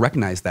have to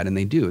recognize that, and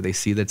they do. They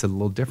see that it's a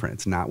little different.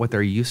 It's not what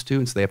they're used to,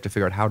 and so they have to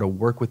figure out how to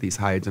work with these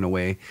hides in a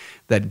way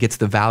that gets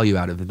the value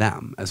out of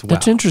them as well.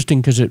 That's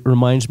interesting because it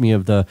reminds me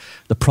of the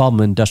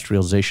problem of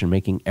industrialization,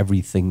 making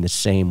everything the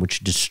same, which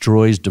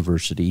destroys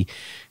diversity,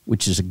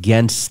 which is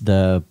against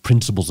the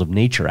principles of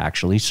nature,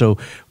 actually. So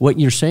what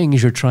you're saying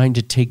is you're trying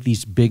to take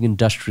these big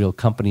industrial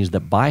companies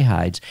that buy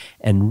hides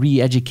and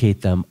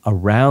re-educate them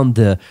around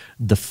the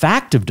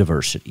fact of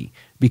diversity,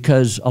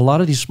 because a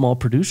lot of these small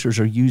producers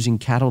are using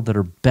cattle that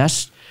are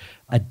best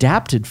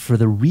adapted for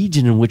the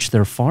region in which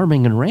they're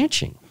farming and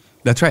ranching.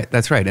 That's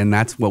right. And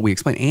that's what we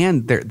explain.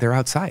 And they're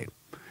outside.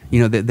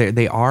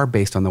 They are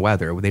based on the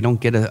weather. They don't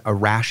get a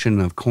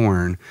ration of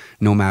corn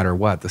no matter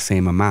what, the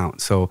same amount.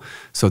 So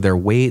their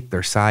weight,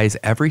 their size,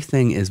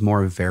 everything is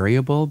more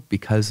variable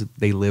because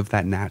they live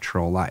that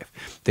natural life.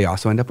 They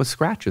also end up with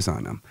scratches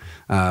on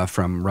them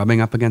from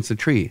rubbing up against a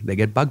tree. They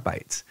get bug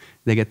bites.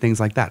 They get things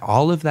like that.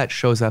 All of that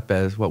shows up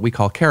as what we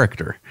call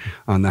character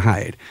on the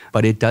hide,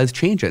 but it does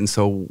change it. And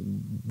so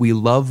we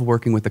love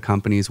working with the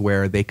companies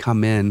where they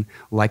come in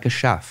like a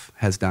chef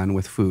has done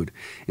with food.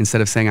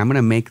 Instead of saying, I'm going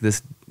to make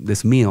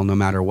this meal no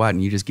matter what,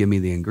 and you just give me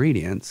the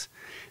ingredients,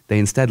 they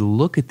instead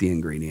look at the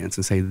ingredients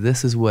and say,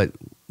 this is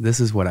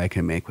what I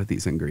can make with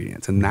these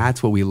ingredients. And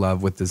that's what we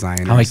love with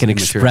designers. How I can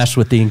express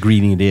what the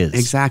ingredient is.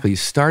 Exactly. You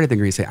start at the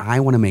ingredient, say, I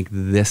want to make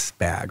this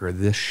bag or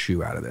this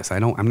shoe out of this. I'm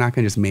not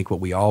going to just make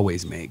what we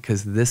always make,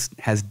 because this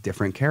has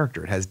different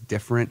character.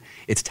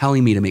 It's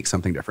telling me to make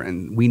something different.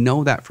 And we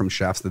know that from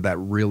chefs that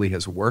really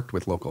has worked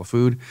with local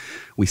food.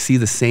 We see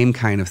the same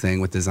kind of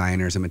thing with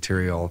designers and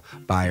material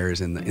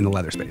buyers in the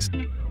leather space.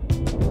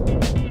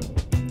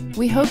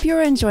 We hope you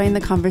are enjoying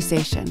the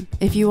conversation.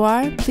 If you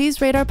are,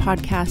 please rate our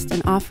podcast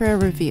and offer a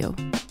review.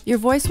 Your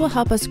voice will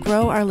help us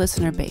grow our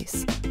listener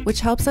base, which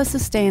helps us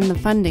sustain the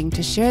funding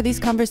to share these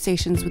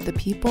conversations with the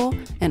people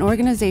and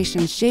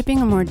organizations shaping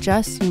a more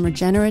just and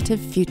regenerative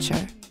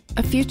future.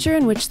 A future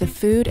in which the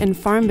food and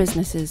farm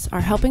businesses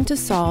are helping to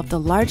solve the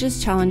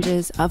largest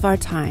challenges of our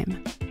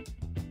time.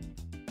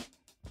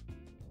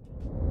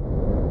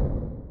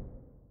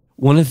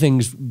 One of the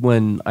things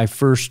when I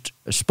first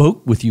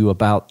spoke with you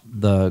about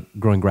the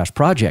Growing Grass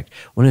Project,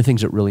 one of the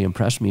things that really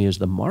impressed me is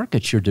the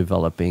markets you're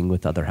developing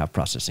with other half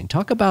processing.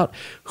 Talk about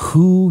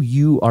who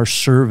you are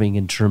serving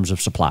in terms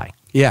of supply.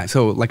 Yeah,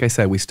 so like I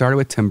said, we started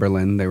with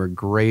Timberland. They were a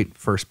great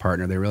first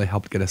partner. They really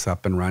helped get us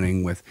up and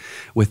running with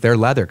their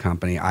leather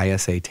company,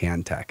 ISA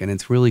Tan Tech. And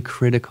it's really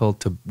critical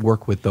to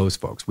work with those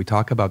folks. We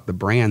talk about the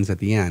brands at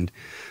the end,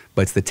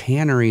 but it's the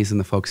tanneries and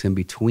the folks in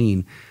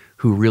between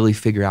who really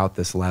figure out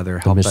this leather,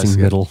 help us.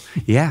 Missing middle.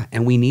 Yeah,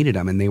 and we needed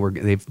them, and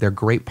they're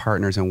great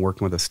partners and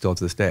working with us still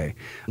to this day.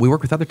 We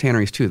work with other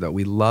tanneries too, though.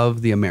 We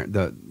love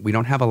we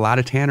don't have a lot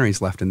of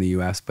tanneries left in the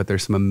U.S., but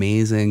there's some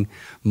amazing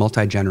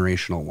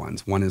multi-generational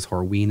ones. One is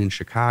Horween in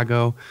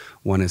Chicago.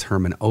 One is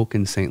Herman Oak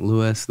in St.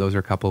 Louis. Those are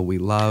a couple we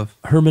love.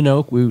 Herman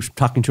Oak, we were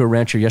talking to a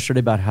rancher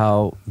yesterday about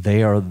how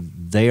they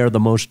are the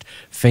most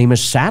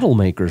famous saddle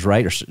makers,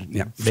 right? Or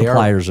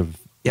suppliers of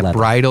leather.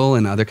 Bridle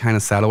and other kind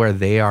of saddleware,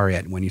 they are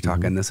it when you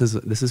talk. And this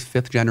is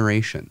fifth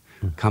generation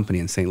company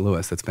in St.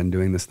 Louis that's been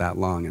doing this that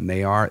long, and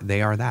they are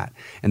that.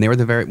 And they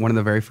were one of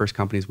the very first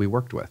companies we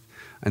worked with.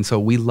 And so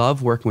we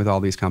love working with all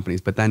these companies,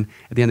 but then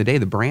at the end of the day,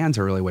 the brands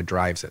are really what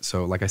drives it.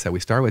 So like I said, we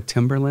started with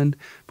Timberland,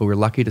 but we're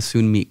lucky to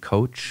soon meet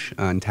Coach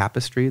and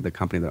Tapestry, the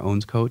company that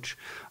owns Coach.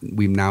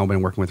 We've now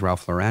been working with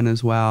Ralph Lauren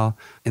as well.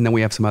 And then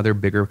we have some other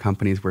bigger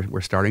companies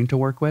we're starting to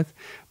work with.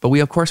 But we,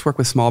 of course, work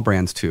with small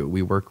brands too.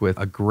 We work with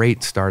a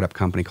great startup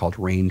company called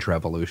Range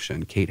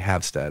Revolution, Kate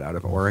Havstead out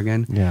of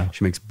Oregon. Yeah.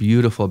 She makes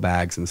beautiful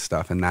bags and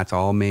stuff, and that's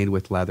all made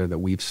with leather that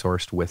we've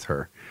sourced with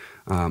her.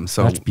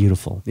 So that's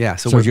beautiful. Yeah.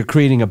 So you're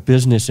creating a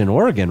business in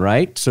Oregon,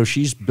 right? So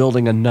she's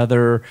building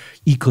another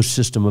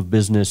ecosystem of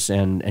business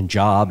and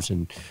jobs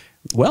and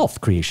wealth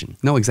creation.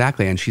 No,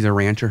 exactly. And she's a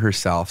rancher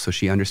herself, so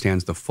she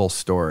understands the full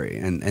story.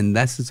 And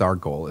this is our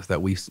goal, is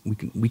that we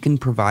can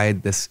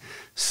provide this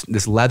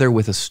leather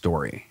with a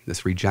story,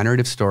 this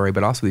regenerative story,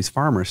 but also these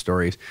farmer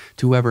stories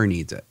to whoever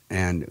needs it.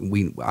 And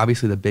we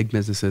obviously, the big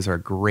businesses are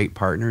great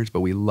partners,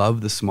 but we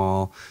love the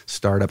small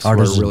startups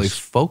Artisans. who are really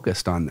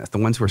focused on this, the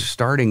ones who are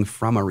starting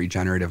from a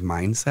regenerative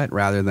mindset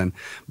rather than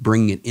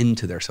bringing it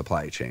into their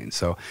supply chain.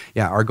 So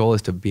yeah, our goal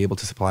is to be able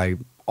to supply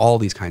all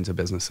these kinds of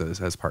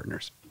businesses as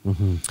partners.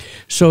 Mm-hmm.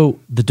 So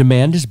the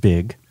demand is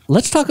big.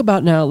 Let's talk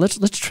about now, let's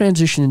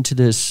transition into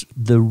this,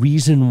 the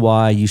reason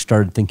why you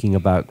started thinking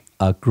about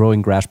a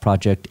growing grass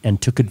project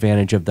and took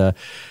advantage of the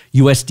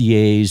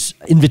USDA's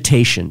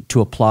invitation to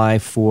apply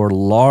for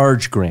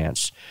large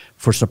grants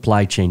for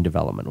supply chain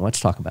development. Let's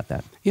talk about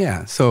that.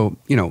 Yeah. So,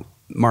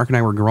 Mark and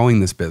I were growing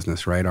this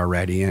business, right,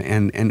 already.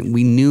 And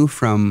we knew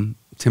from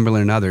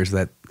Timberland and others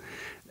that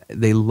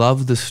they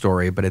loved the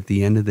story, but at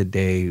the end of the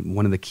day,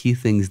 one of the key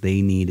things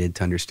they needed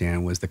to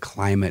understand was the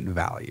climate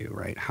value,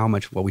 right? How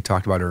much, what we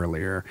talked about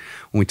earlier,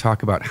 when we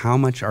talk about how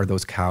much are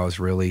those cows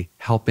really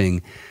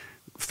helping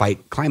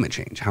fight climate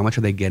change? How much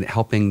are they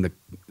helping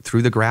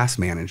through the grass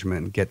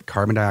management, get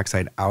carbon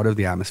dioxide out of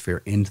the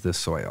atmosphere into the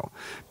soil?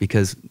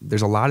 Because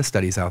there's a lot of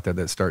studies out there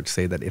that start to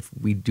say that if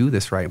we do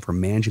this right, if we're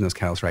managing those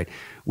cows right,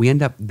 we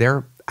end up,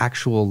 their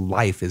actual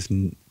life is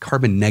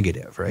carbon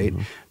negative, right?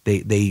 Mm-hmm.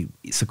 They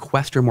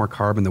sequester more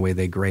carbon the way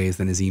they graze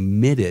than is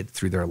emitted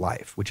through their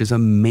life, which is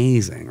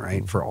amazing,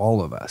 right, for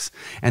all of us.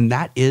 And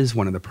that is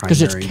one of the primary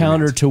because it's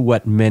counter to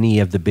what many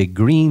of the big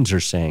greens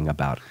are saying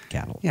about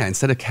cattle. Yeah,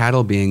 instead of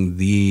cattle being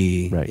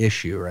the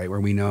issue, right,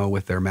 where we know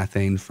with their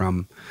methane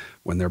from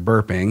when they're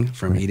burping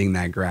from eating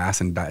that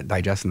grass and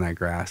digesting that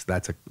grass,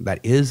 that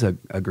is a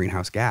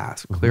greenhouse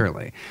gas,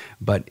 clearly.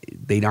 But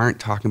they aren't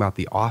talking about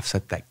the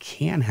offset that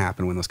can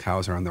happen when those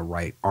cows are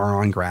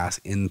on grass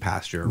in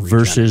pasture.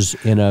 Versus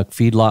in a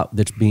feedlot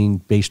that's being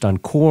based on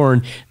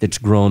corn that's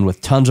grown with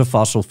tons of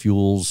fossil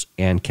fuels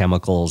and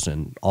chemicals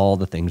and all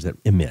the things that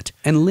emit.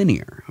 And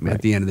linear. I mean,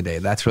 at the end of the day,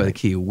 that's really the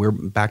key. We're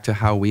back to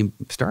how we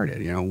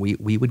started.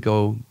 We would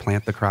go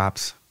plant the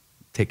crops,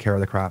 take care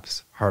of the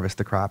crops, harvest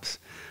the crops,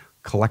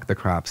 collect the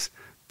crops,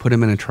 put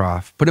them in a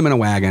trough, put them in a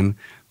wagon,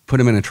 put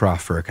them in a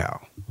trough for a cow.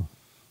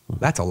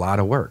 That's a lot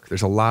of work.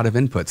 There's a lot of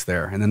inputs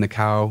there. And then the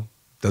cow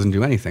doesn't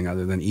do anything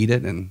other than eat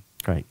it and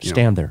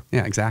stand there.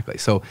 Yeah, exactly.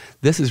 So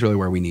this is really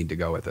where we need to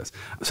go with this.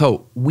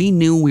 So we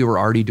knew we were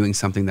already doing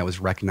something that was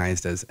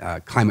recognized as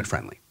climate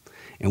friendly.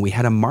 And we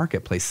had a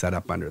marketplace set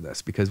up under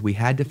this because we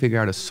had to figure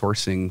out a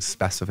sourcing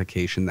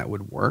specification that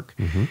would work.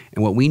 Mm-hmm.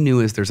 And what we knew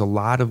is there's a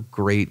lot of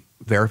great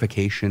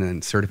verification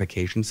and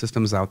certification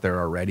systems out there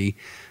already,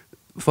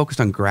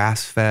 focused on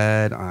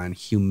grass-fed, on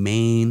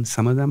humane,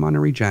 some of them on a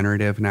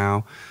regenerative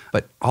now,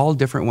 but all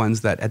different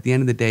ones that at the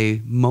end of the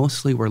day,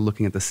 mostly we're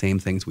looking at the same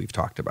things we've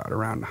talked about,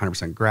 around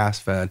 100%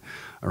 grass-fed,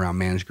 around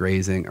managed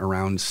grazing,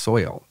 around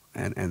soil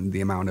and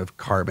the amount of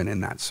carbon in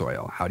that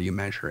soil. How do you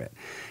measure it?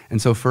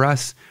 And so for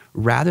us,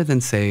 rather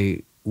than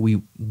say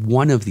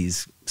one of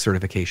these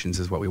certifications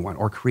is what we want,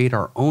 or create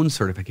our own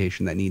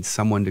certification that needs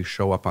someone to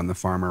show up on the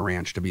farm or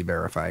ranch to be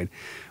verified,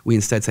 we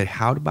instead said,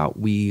 how about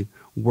we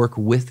work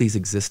with these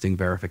existing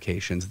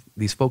verifications,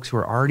 these folks who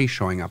are already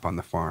showing up on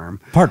the farm.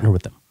 Partner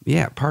with them.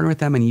 Yeah, partner with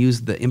them and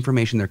use the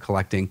information they're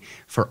collecting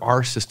for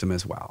our system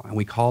as well. And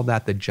we call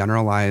that the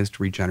generalized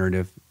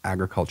regenerative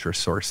agriculture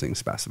sourcing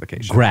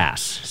specification.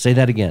 GRAS. Say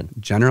that again.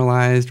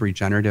 Generalized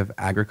Regenerative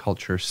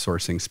Agriculture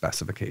Sourcing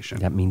Specification.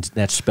 That means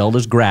that's spelled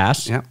as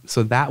GRAS. Yeah.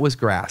 So that was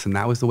GRAS, and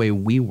that was the way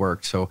we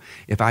worked. So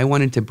if I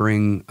wanted to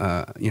bring,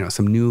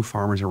 some new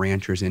farmers or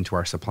ranchers into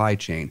our supply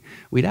chain,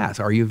 we'd ask,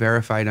 are you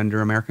verified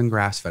under American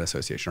Grass-Fed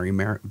Association? Are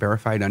you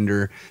verified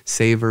under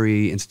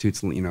Savory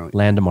Institute's,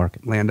 Land to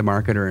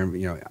market, or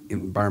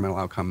environmental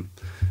outcome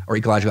or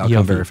ecological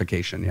outcome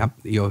verification? Yep.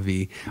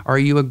 EOV. Are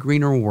you a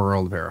Greener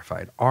World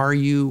verified?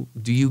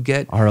 Do you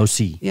get ROC?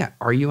 Yeah.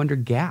 Are you under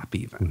GAP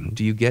even? Mm-hmm.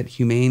 Do you get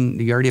humane?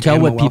 Do you already have Tell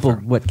animal what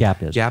welfare? what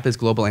GAP is. GAP is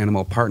Global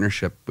Animal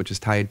Partnership, which is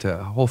tied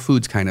to Whole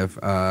Foods kind of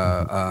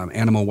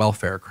animal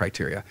welfare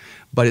criteria.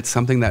 But it's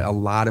something that a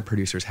lot of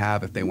producers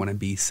have if they want to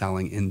be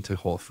selling into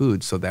Whole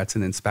Foods. So that's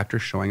an inspector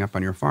showing up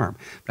on your farm.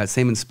 That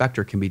same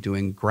inspector can be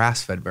doing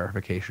grass-fed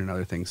verification and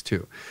other things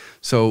too.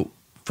 So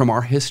from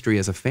our history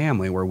as a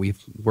family where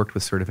we've worked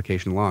with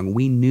certification long,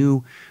 we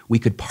knew we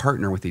could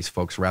partner with these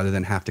folks rather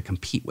than have to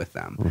compete with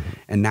them. Mm-hmm.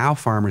 And now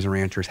farmers and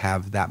ranchers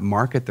have that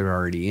market they're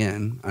already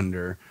in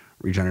under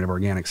Regenerative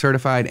Organic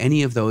Certified,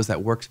 any of those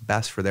that works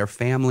best for their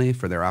family,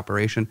 for their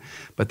operation,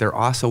 but they're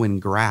also in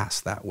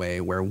GRAS that way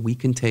where we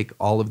can take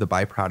all of the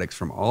byproducts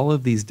from all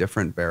of these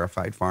different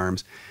verified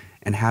farms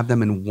and have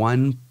them in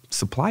one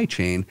supply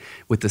chain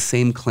with the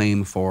same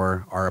claim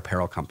for our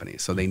apparel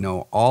companies. So they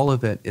know all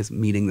of it is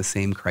meeting the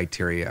same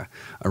criteria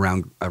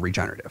around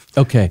regenerative.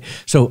 Okay.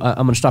 So I'm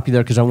going to stop you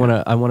there because I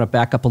want to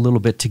back up a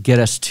little bit to get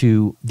us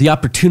to the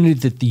opportunity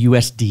that the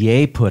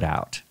USDA put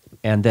out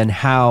and then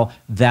how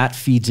that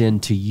feeds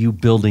into you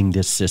building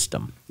this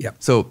system. Yeah.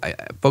 So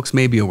folks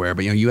may be aware,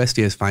 but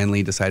USDA has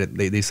finally decided,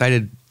 they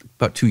decided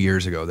about 2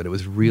 years ago that it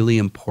was really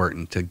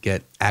important to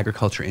get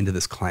agriculture into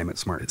this climate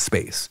smart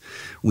space.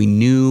 We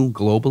knew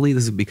globally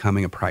this is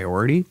becoming a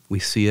priority. We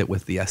see it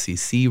with the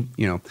SEC,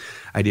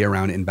 idea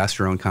around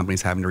investor-owned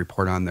companies having to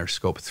report on their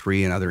scope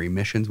 3 and other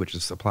emissions, which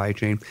is supply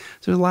chain.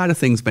 So there's a lot of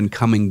things been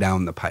coming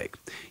down the pike.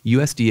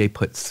 USDA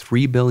put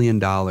 $3 billion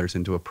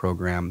into a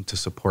program to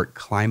support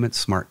climate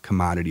smart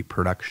commodity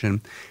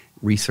production,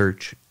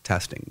 research,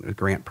 testing, a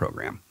grant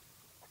program.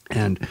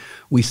 And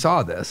we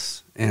saw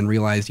this and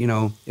realized,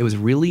 it was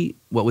really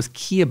what was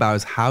key about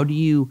is how do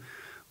you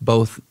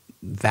both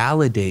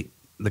validate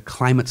the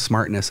climate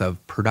smartness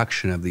of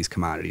production of these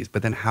commodities,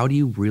 but then how do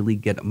you really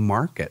get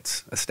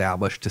markets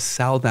established to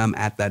sell them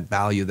at that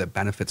value that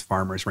benefits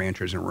farmers,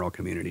 ranchers, and rural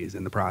communities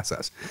in the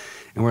process?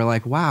 And we're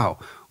like, wow,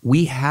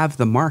 we have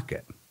the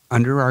market.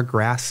 Under our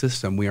GRAS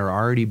system, we are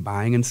already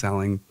buying and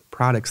selling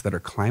products that are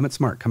climate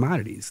smart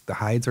commodities. The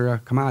hides are a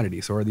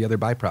commodity, so are the other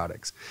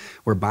byproducts.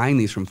 We're buying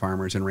these from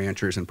farmers and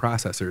ranchers and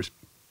processors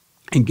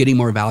and getting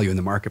more value in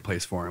the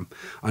marketplace for them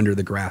under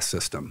the GRAS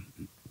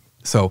system.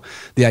 So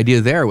the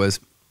idea there was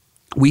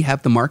we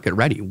have the market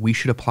ready. We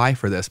should apply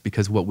for this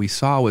because what we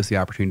saw was the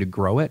opportunity to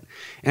grow it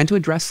and to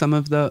address some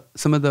of the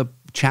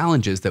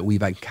challenges that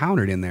we've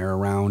encountered in there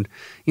around,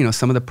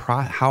 some of the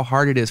how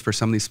hard it is for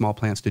some of these small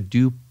plants to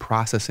do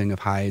processing of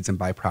hides and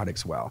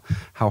byproducts well,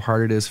 how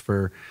hard it is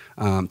for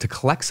to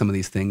collect some of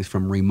these things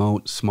from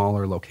remote,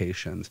 smaller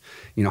locations.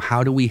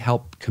 How do we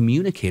help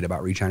communicate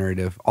about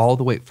regenerative all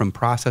the way from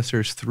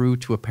processors through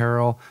to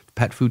apparel,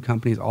 pet food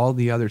companies, all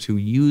the others who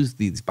use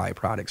these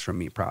byproducts from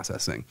meat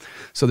processing.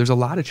 So there's a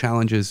lot of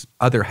challenges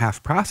other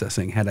half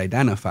processing had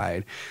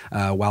identified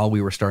while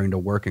we were starting to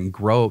work and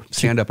grow,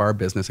 stand up our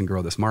business and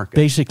grow this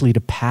market. Basically to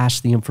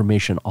pass the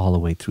information all the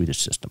way through the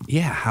system.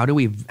 Yeah, how do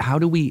we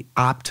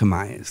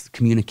optimize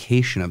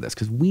communication of this?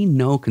 Because we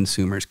know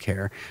consumers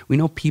care. We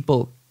know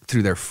people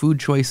through their food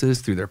choices,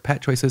 through their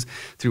pet choices,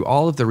 through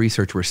all of the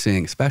research we're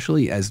seeing,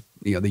 especially as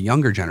the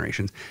younger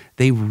generations,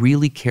 they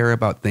really care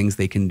about things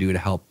they can do to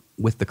help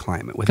with the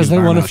climate. Because they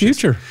want a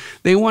future.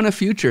 They want a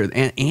future.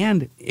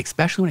 And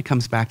especially when it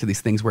comes back to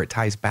these things where it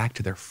ties back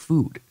to their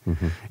food.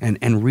 Mm-hmm.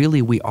 And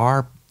really we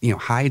are,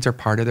 hides are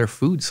part of their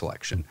food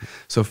selection.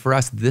 So for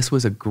us, this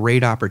was a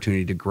great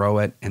opportunity to grow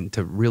it and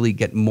to really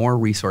get more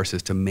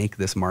resources to make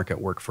this market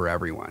work for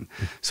everyone.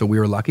 So we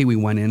were lucky. We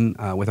went in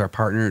with our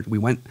partner.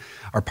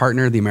 Our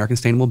partner, the American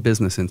Sustainable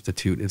Business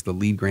Institute, is the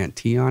lead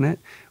grantee on it.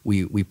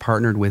 We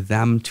partnered with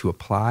them to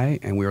apply,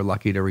 and we were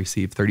lucky to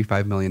receive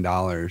 $35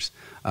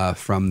 million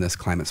from this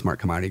Climate Smart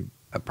Commodity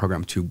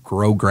program to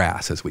grow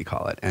grass, as we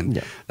call it.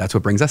 And that's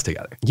what brings us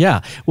together.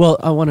 Yeah. Well,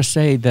 I want to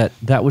say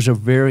that was a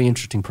very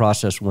interesting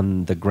process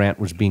when the grant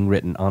was being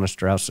written. Anna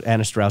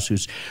Strauss,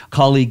 who's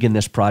colleague in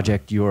this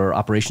project, your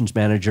operations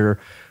manager,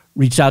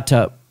 reached out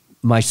to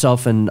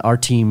myself and our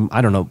team.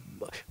 I don't know.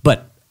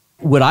 But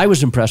what I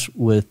was impressed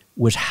with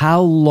was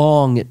how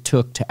long it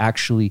took to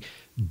actually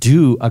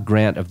do a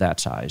grant of that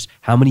size,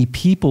 how many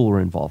people were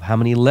involved, how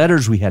many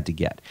letters we had to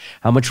get,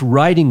 how much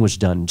writing was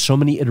done, so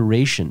many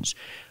iterations.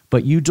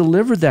 But you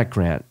delivered that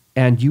grant,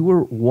 and you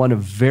were one of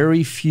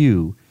very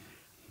few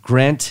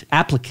grant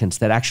applicants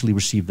that actually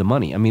received the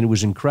money. I mean, it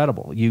was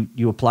incredible.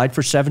 You applied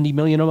for $70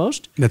 million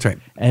almost? That's right.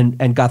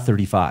 And got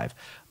 35.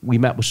 We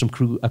met with some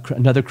crew,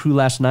 another crew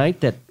last night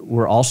that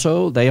were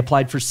also, they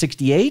applied for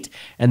 68,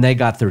 and they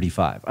got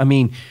 35. I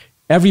mean,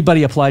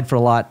 everybody applied for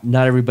a lot.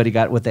 Not everybody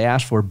got what they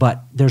asked for,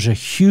 but there's a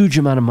huge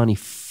amount of money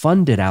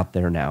funded out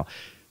there now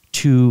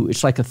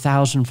it's like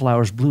 1,000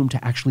 flowers bloom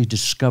to actually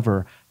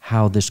discover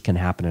how this can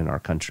happen in our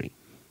country.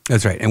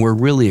 That's right. And we're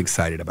really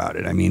excited about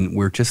it. I mean,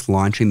 we're just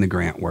launching the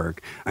grant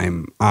work.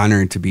 I'm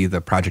honored to be the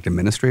project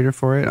administrator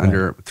for it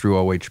through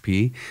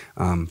OHP.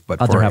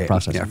 But other half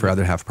processing. Yeah, for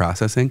other half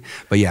processing.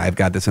 But yeah, I've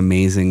got this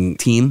amazing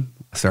team,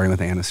 starting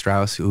with Anna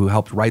Strauss, who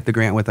helped write the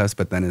grant with us,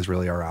 but then is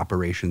really our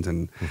operations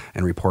and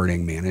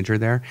reporting manager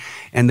there.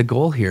 And the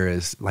goal here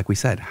is, like we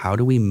said, how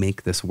do we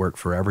make this work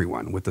for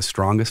everyone with the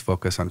strongest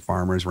focus on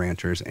farmers,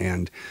 ranchers,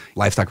 and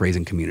livestock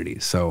raising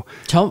communities? So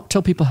tell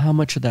people how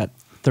much of that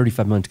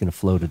 $35 million is going to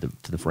flow to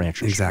the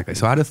ranchers. Exactly.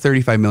 So out of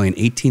 $35 million,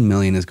 $18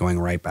 million is going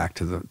right back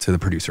to the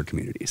producer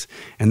communities.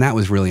 And that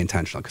was really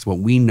intentional because what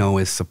we know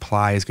is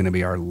supply is going to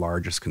be our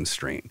largest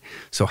constraint.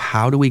 So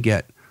how do we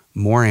get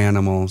more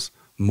animals,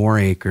 more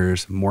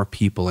acres, more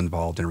people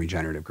involved in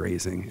regenerative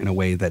grazing in a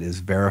way that is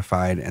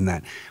verified and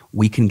that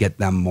we can get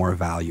them more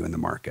value in the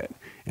market?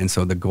 And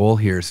so the goal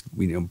here is,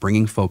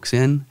 bringing folks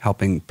in,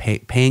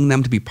 paying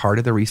them to be part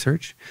of the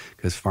research,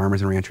 because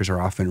farmers and ranchers are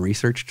often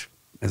researched,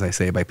 as I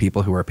say, by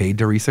people who are paid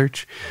to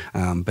research,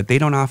 but they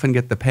don't often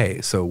get the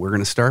pay. So we're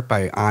going to start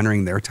by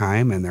honoring their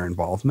time and their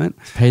involvement.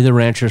 Pay the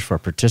ranchers for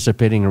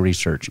participating in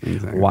research.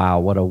 Exactly.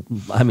 Wow,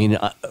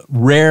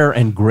 rare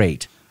and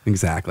great.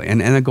 Exactly.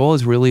 And the goal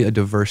is really a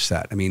diverse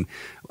set. I mean,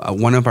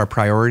 one of our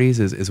priorities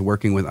is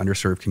working with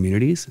underserved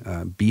communities.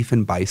 Beef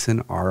and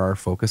bison are our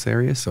focus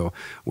areas. So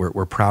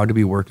we're proud to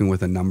be working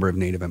with a number of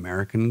Native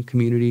American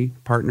community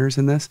partners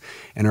in this.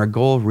 And our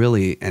goal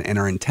really, and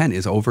our intent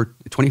is over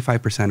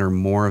 25% or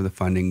more of the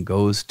funding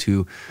goes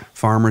to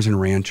farmers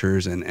and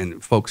ranchers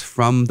and folks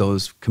from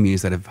those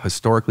communities that have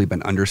historically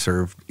been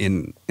underserved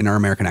in our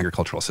American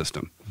agricultural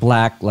system.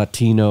 Black,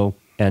 Latino,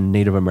 and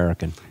Native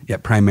American. Yeah,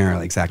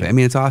 primarily, exactly. I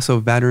mean, it's also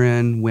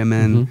veteran,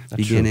 women,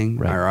 beginning,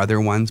 right. Our other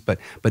ones, but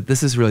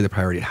this is really the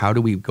priority. How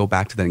do we go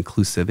back to that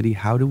inclusivity?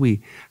 How do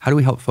we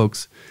help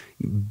folks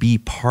be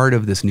part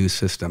of this new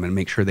system and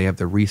make sure they have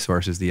the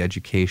resources, the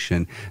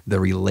education, the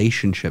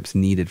relationships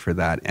needed for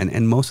that?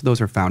 And most of those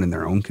are found in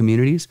their own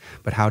communities,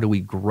 but how do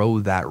we grow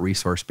that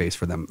resource base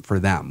for them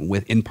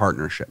in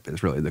partnership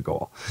is really the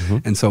goal.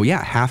 And so,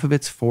 yeah, half of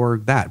it's for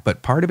that,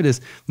 but part of it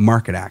is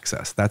market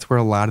access. That's where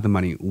a lot of the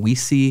money we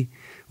see.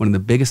 One of the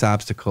biggest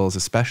obstacles,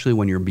 especially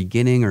when you're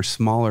beginning or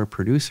smaller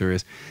producer,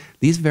 is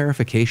these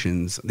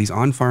verifications, these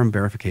on-farm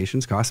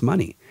verifications cost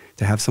money.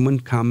 To have someone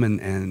come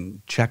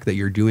and check that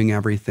you're doing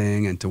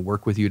everything and to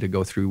work with you to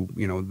go through,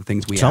 the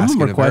things we ask you to verify. Some of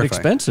them are quite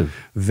expensive.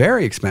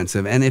 Very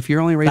expensive. And if you're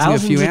only raising a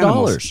few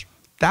animals,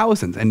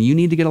 thousands, and you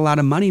need to get a lot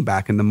of money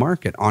back in the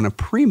market on a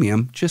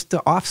premium just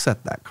to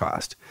offset that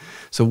cost.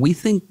 So we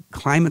think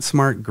climate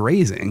smart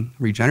grazing,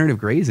 regenerative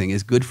grazing,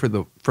 is good for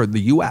the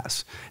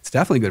U.S. It's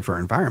definitely good for our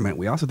environment.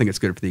 We also think it's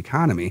good for the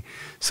economy.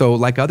 So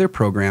like other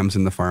programs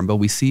in the Farm Bill,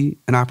 we see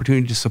an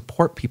opportunity to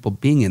support people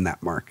being in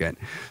that market.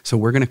 So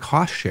we're going to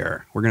cost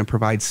share. We're going to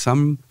provide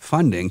some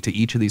funding to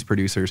each of these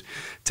producers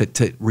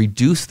to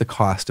reduce the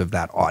cost of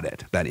that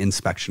audit, that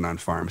inspection on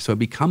farm, so it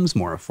becomes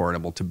more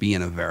affordable to be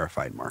in a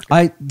verified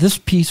market. This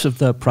piece of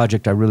the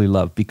project I really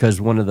love,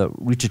 because one of the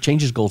Reach to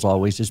Change's goals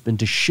always has been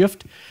to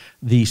shift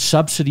the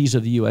subsidies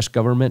of the U.S.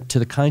 government to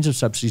the kinds of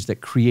subsidies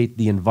that create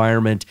the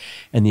environment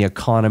and the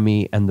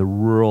economy and the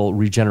rural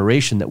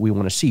regeneration that we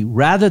want to see,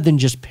 rather than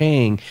just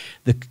paying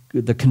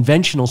the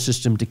conventional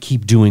system to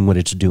keep doing what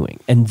it's doing.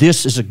 And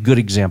this is a good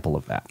example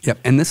of that. Yep.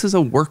 And this is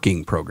a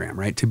working program,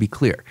 right? To be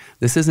clear,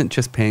 this isn't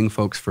just paying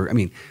folks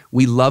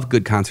we love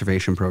good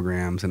conservation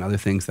programs and other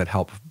things that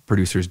help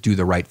producers do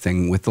the right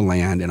thing with the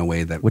land in a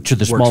way that which are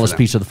the smallest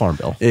piece of the Farm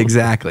Bill.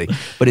 Exactly.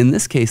 But in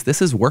this case,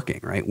 this is working,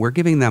 right? We're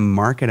giving them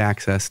market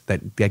access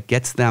that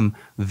gets them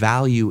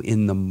value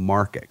in the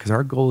market, because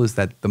our goal is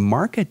that the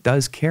market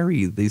does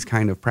carry these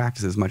kind of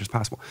practices as much as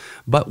possible.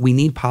 But we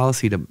need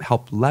policy to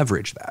help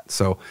leverage that.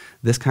 So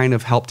this kind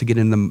of help to get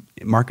in the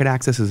market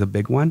access is a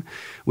big one.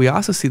 We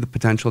also see the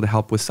potential to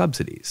help with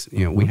subsidies.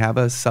 We have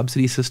a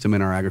subsidy system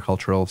in our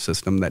agricultural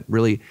system that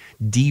really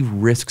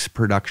de-risks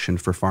production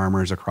for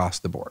farmers across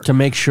the board. To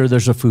make sure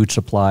there's a food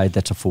supply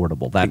that's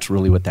affordable. That's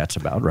really what that's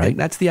about, right?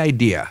 That's the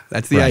idea.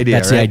 That's the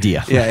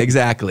idea. Yeah,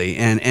 exactly.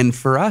 And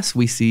for us,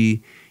 we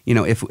see,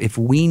 if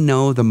we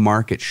know the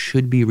market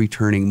should be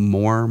returning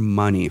more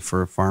money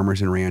for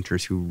farmers and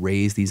ranchers who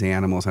raise these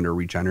animals under a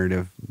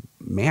regenerative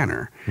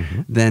manner,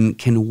 then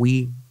can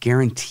we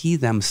guarantee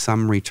them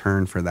some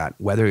return for that,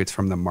 whether it's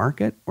from the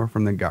market or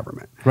from the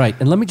government? Right.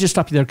 And let me just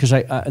stop you there, because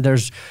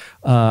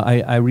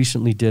I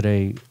recently did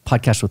a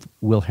podcast with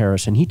Will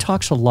Harris, and he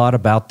talks a lot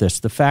about this,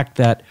 the fact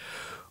that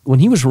when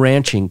he was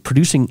ranching,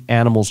 producing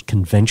animals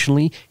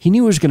conventionally, he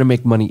knew he was going to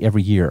make money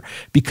every year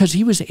because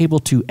he was able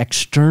to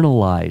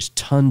externalize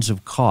tons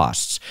of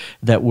costs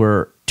that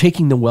were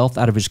taking the wealth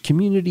out of his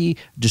community,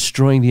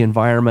 destroying the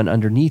environment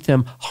underneath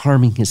him,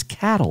 harming his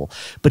cattle.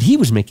 But he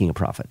was making a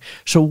profit.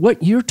 So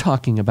what you're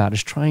talking about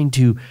is trying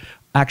to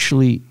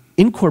actually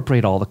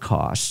incorporate all the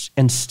costs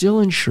and still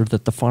ensure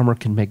that the farmer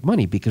can make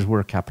money, because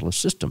we're a capitalist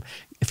system.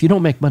 If you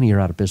don't make money,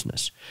 you're out of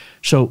business.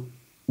 So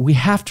we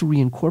have to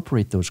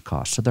reincorporate those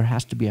costs. So there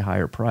has to be a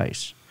higher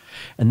price.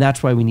 And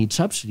that's why we need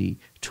subsidy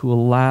to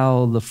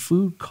allow the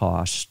food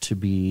costs to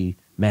be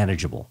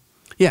manageable.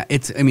 Yeah,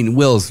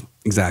 Will's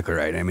exactly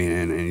right.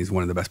 And he's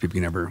one of the best people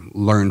you can ever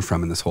learn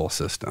from in this whole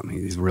system.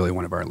 He's really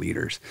one of our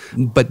leaders.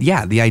 But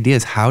yeah, the idea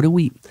is how do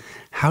we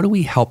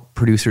help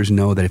producers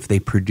know that if they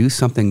produce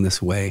something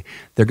this way,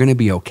 they're going to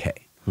be okay?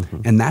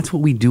 Mm-hmm. And that's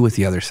what we do with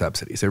the other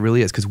subsidies. It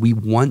really is, because we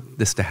want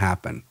this to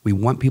happen. We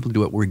want people to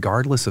do it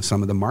regardless of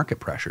some of the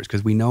market pressures,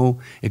 because we know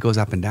it goes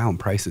up and down,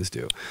 prices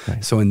do.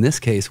 Right. So in this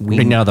case,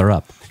 now they're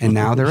up. And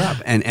now they're up.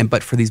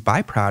 But for these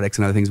byproducts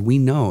and other things, we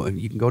know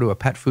you can go to a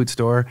pet food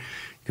store,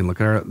 you can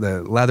look at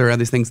the leather,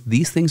 other things.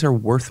 These things are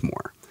worth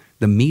more.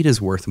 The meat is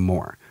worth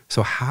more.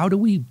 So how do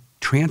we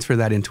transfer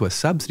that into a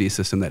subsidy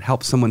system that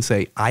helps someone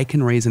say, I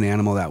can raise an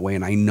animal that way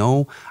and I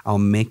know I'll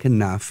make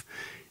enough,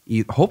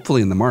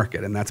 hopefully in the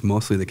market, and that's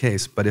mostly the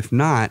case. But if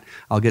not,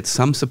 I'll get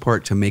some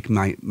support to make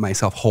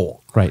myself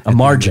whole. Right, a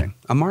margin.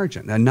 A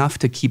margin, enough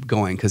to keep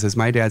going. Because as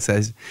my dad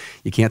says,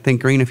 you can't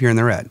think green if you're in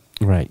the red.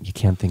 Right, you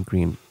can't think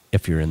green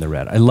if you're in the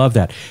red. I love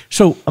that.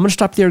 So I'm going to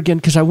stop there again,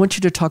 because I want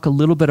you to talk a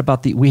little bit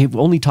about we've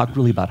only talked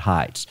really about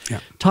hides. Yeah.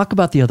 Talk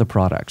about the other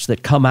products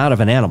that come out of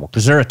an animal,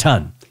 because there are a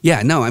ton.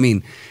 Yeah, no,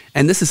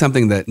 and this is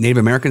something that Native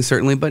Americans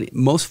certainly, but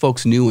most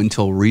folks knew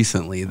until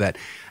recently, that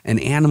an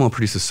animal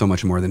produces so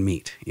much more than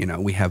meat.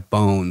 We have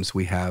bones,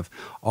 we have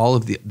all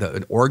of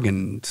the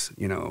organs,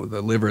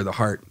 the liver, the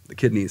heart, the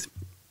kidneys.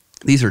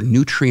 These are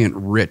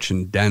nutrient-rich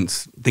and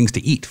dense things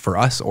to eat for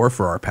us or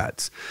for our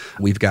pets.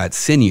 We've got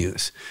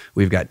sinews,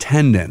 we've got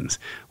tendons,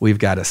 we've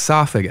got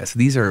esophagus.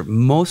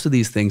 Most of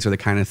these things are the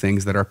kind of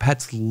things that our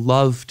pets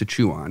love to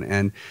chew on.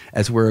 And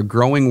as we're a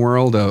growing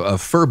world of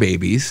fur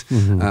babies,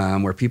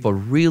 mm-hmm. Where people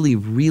really,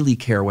 really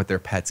care what their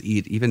pets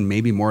eat, even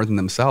maybe more than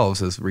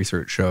themselves, as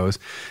research shows,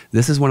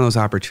 this is one of those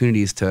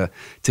opportunities to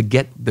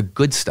get the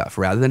good stuff.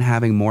 Rather than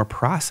having more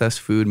processed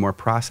food, more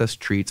processed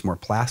treats, more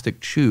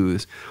plastic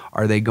chews,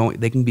 they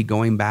can be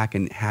going back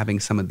and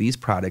having some of these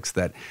products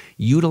that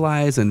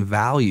utilize and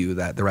value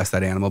the rest of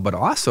that animal, but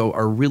also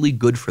are really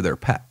good for their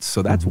pets.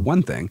 So that's mm-hmm.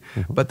 one thing.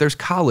 Mm-hmm. But there's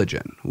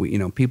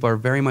collagen. People are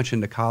very much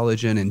into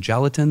collagen and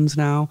gelatins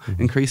now,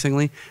 mm-hmm.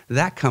 increasingly.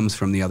 That comes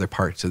from the other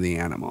parts of the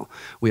animal.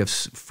 We have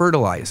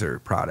fertilizer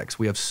products.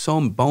 We have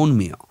bone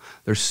meal.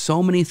 There's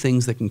so many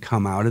things that can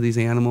come out of these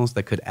animals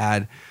that could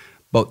add,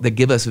 that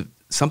give us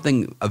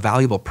a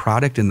valuable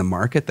product in the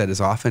market that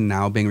is often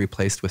now being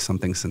replaced with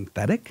something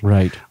synthetic,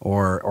 right,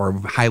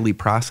 or highly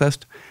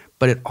processed,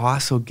 but it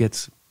also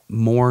gets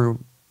more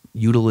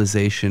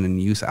utilization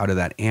and use out of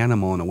that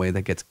animal in a way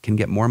that can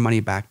get more money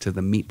back to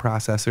the meat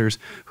processors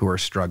who are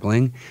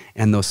struggling,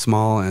 and those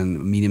small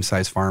and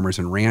medium-sized farmers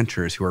and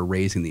ranchers who are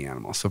raising the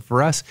animals. So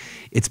for us,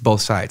 it's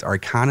both sides. Our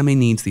economy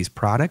needs these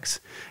products.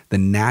 The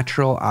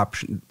natural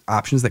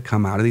options that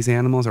come out of these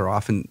animals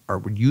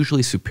are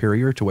usually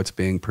superior to what's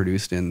being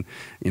produced in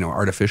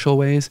artificial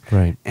ways.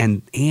 Right.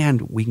 And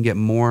we can get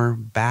more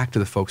back to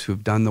the folks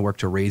who've done the work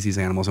to raise these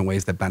animals in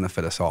ways that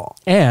benefit us all.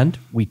 And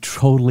we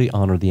totally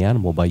honor the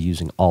animal by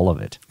using all of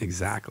it.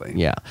 Exactly.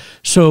 Yeah.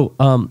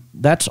 So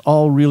that's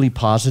all really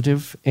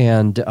positive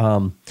and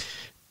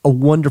a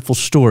wonderful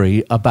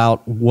story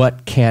about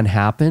what can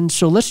happen.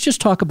 So let's just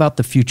talk about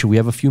the future. We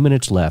have a few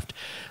minutes left.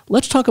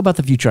 Let's talk about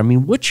the future.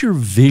 What's your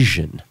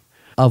vision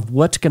of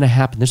what's going to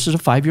happen? This is a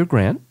 5-year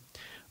grant.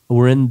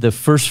 We're in the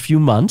first few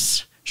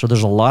months, so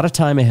there's a lot of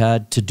time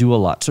ahead to do a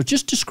lot. So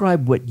just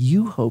describe what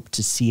you hope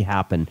to see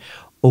happen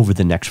over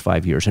the next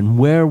 5 years and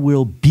where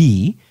we'll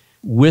be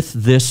with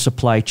this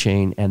supply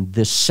chain and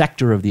this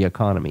sector of the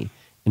economy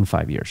in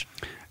 5 years.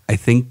 I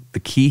think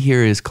the key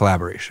here is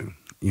collaboration.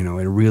 It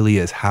really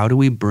is. How do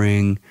we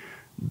bring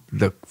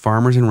the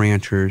farmers and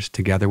ranchers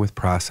together with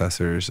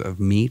processors of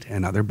meat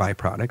and other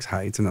byproducts,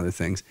 hides and other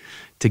things,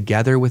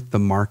 together with the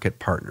market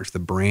partners, the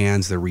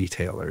brands, the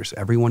retailers,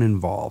 everyone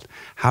involved?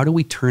 How do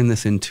we turn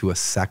this into a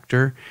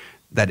sector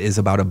that is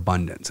about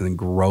abundance and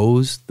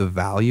grows the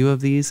value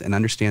of these and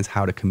understands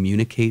how to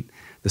communicate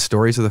the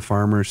stories of the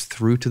farmers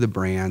through to the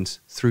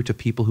brands, through to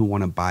people who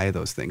want to buy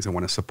those things and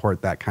want to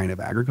support that kind of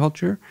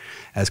agriculture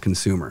as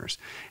consumers?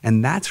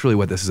 And that's really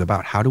what this is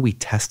about. How do we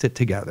test it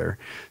together?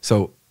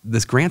 So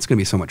this grant's going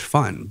to be so much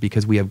fun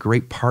because we have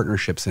great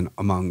partnerships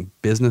among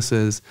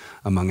businesses,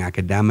 among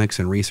academics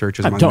and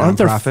researchers, among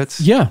nonprofits.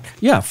 Yeah.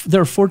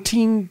 There are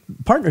 14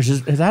 partners.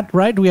 Is that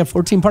right? Do we have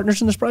 14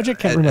 partners in this project?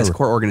 Can't remember. It's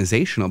core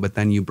organizational, but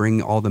then you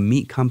bring all the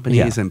meat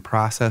companies and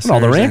processors and all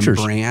the ranchers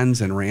and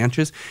brands and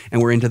ranches,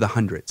 and we're into the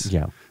hundreds,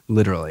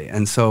 literally.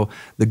 And so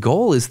the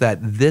goal is that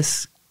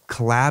this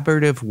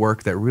collaborative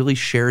work that really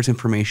shares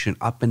information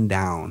up and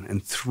down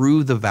and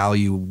through the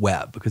value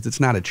web, because it's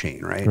not a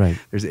chain, right? Right.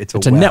 It's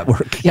a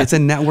network. Yeah. It's a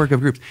network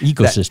of groups.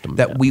 Ecosystem.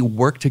 That we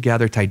work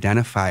together to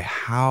identify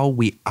how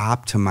we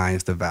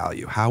optimize the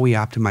value, how we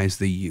optimize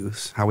the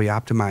use, how we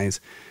optimize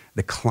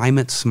the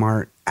climate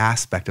smart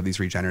aspect of these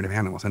regenerative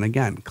animals. And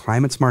again,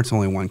 climate smart's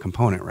only one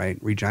component, right?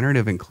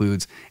 Regenerative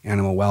includes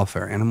animal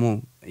welfare,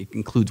 it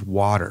includes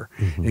water,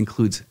 it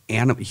includes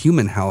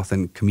human health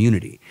and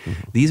community.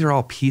 These are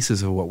all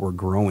pieces of what we're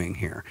growing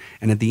here.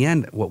 And at the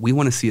end, what we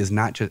want to see is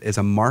not just as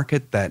a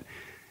market that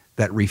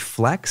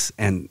reflects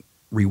and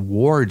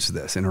rewards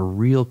this in a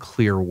real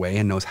clear way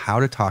and knows how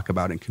to talk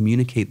about and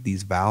communicate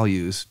these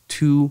values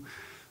to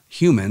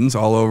humans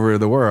all over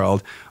the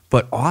world,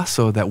 but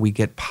also that we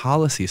get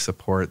policy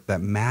support that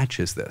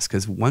matches this.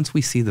 Because once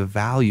we see the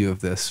value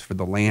of this for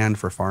the land,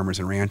 for farmers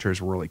and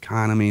ranchers, rural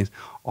economies,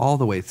 all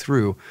the way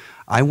through,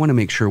 I want to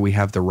make sure we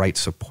have the right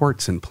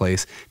supports in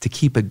place to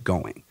keep it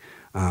going.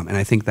 And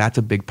I think that's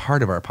a big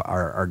part of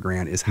our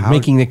grant is how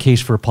making the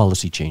case for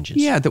policy changes.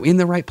 Yeah, in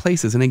the right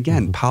places. And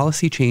again,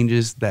 policy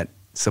changes that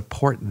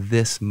support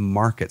this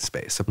market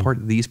space,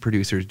 support these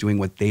producers doing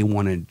what they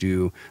want to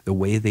do the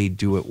way they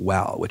do it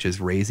well, which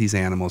is raise these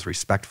animals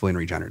respectfully and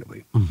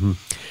regeneratively.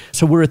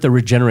 So we're at the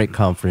Regenerate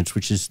Conference,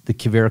 which is the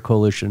Quivira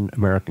Coalition,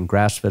 American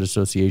Grass-Fed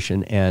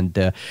Association, and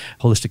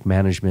Holistic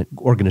Management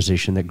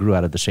Organization that grew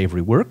out of the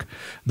Savory Work.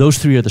 Those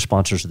three are the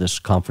sponsors of this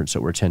conference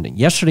that we're attending.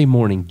 Yesterday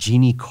morning,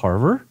 Jeannie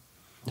Carver,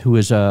 who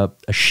is a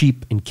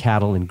sheep and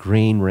cattle and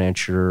grain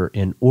rancher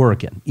in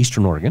Oregon,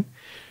 Eastern Oregon,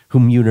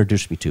 whom you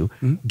introduced me to,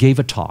 gave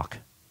a talk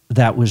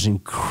that was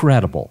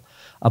incredible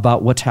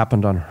about what's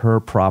happened on her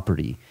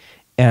property.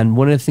 And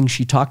one of the things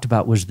she talked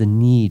about was the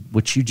need,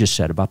 what you just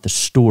said about the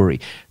story,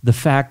 the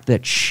fact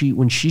that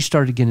when she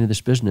started getting into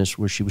this business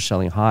where she was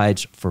selling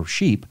hides for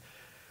sheep,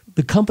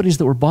 the companies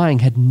that were buying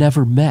had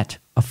never met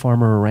a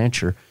farmer or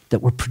rancher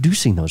that were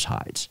producing those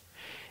hides.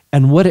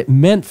 And what it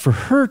meant for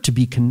her to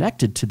be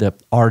connected to the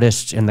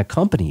artists and the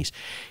companies.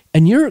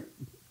 And you're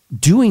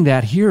doing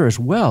that here as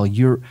well.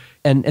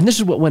 And this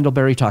is what Wendell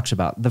Berry talks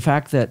about, the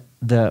fact that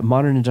the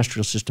modern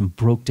industrial system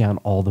broke down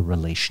all the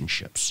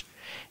relationships.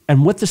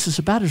 And what this is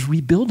about is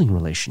rebuilding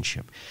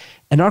relationship.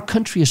 And our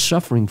country is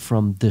suffering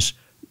from this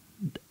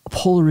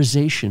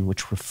polarization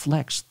which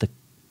reflects the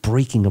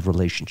breaking of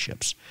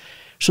relationships.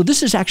 So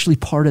this is actually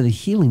part of the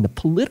healing, the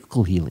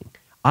political healing,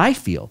 I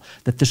feel,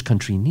 that this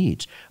country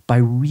needs by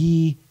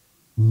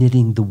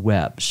re-knitting the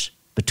webs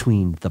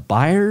between the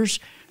buyers,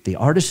 the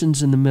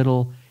artisans in the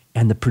middle,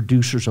 and the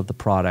producers of the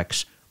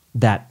products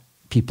that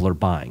people are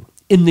buying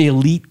in the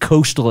elite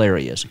coastal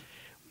areas.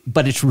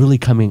 But it's really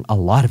coming, a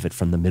lot of it,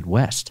 from the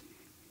Midwest.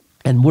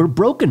 And we're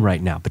broken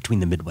right now between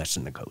the Midwest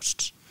and the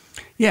coasts.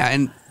 Yeah,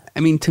 and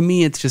I mean, to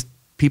me, it's just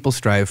people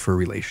strive for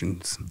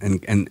relations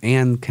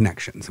and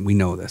connections. And we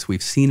know this.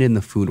 We've seen it in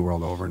the food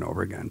world over and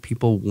over again.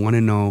 People want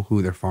to know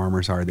who their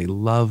farmers are. They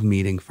love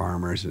meeting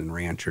farmers and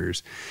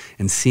ranchers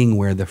and seeing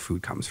where the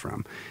food comes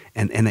from.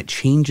 And it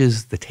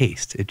changes the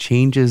taste. It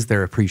changes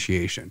their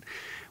appreciation.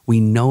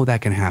 We know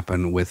that can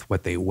happen with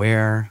what they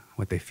wear,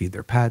 what they feed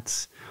their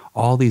pets,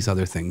 all these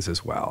other things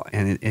as well.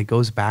 And it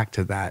goes back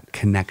to that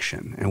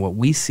connection. And what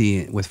we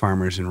see with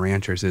farmers and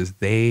ranchers is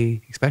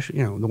they,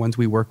 especially, the ones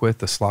we work with,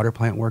 the slaughter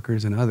plant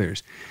workers and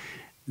others,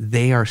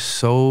 they are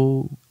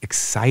so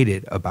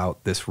excited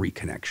about this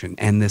reconnection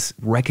and this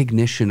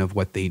recognition of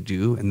what they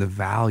do and the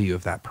value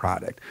of that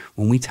product.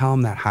 When we tell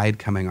them that hide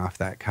coming off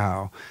that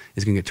cow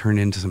is going to get turned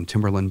into some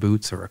Timberland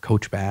boots or a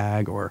Coach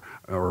bag or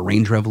a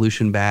Range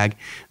Revolution bag,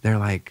 they're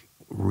like,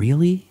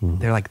 really?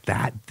 They're like,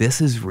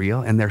 this is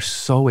real? And they're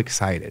so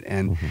excited.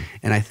 And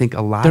I think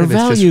a lot they're of it's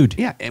valued.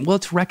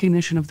 It's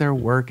recognition of their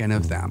work and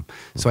of them.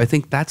 So I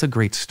think that's a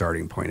great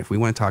starting point. If we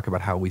want to talk about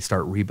how we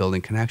start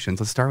rebuilding connections,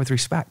 let's start with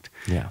respect.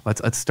 Yeah.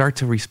 Let's start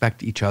to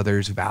respect each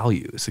other's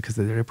values, because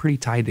they're pretty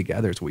tied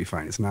together, is what we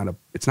find. It's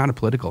not a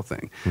political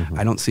thing.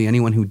 I don't see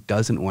anyone who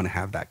doesn't want to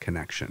have that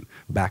connection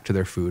back to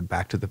their food,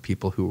 back to the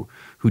people who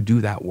do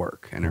that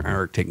work and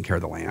are taking care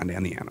of the land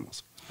and the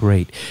animals.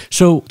 Great.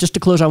 So just to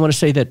close, I want to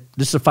say that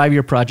this is a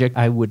 5-year project.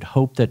 I would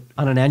hope that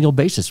on an annual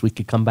basis, we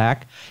could come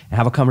back and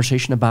have a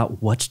conversation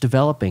about what's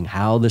developing,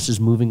 how this is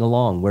moving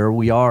along, where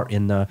we are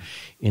in the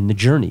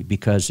journey,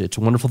 because it's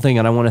a wonderful thing.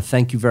 And I want to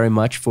thank you very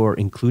much for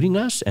including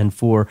us and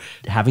for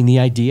having the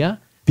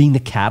idea, being the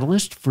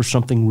catalyst for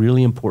something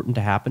really important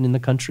to happen in the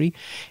country.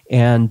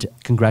 And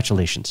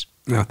congratulations.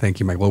 No, thank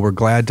you, Mike. Well, we're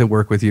glad to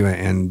work with you,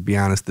 and be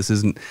honest, this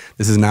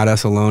is not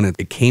us alone.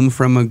 It came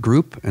from a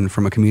group and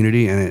from a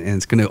community, and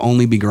it's going to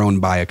only be grown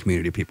by a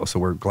community of people. So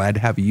we're glad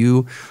to have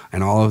you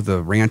and all of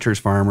the ranchers,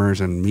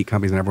 farmers, and meat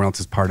companies and everyone else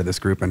as part of this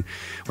group, and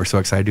we're so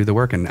excited to do the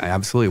work, and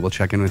absolutely, we'll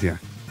check in with you.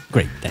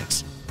 Great,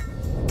 thanks.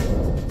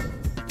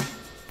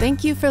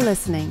 Thank you for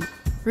listening.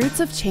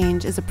 Roots of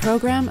Change is a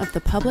program of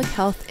the Public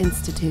Health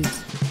Institute.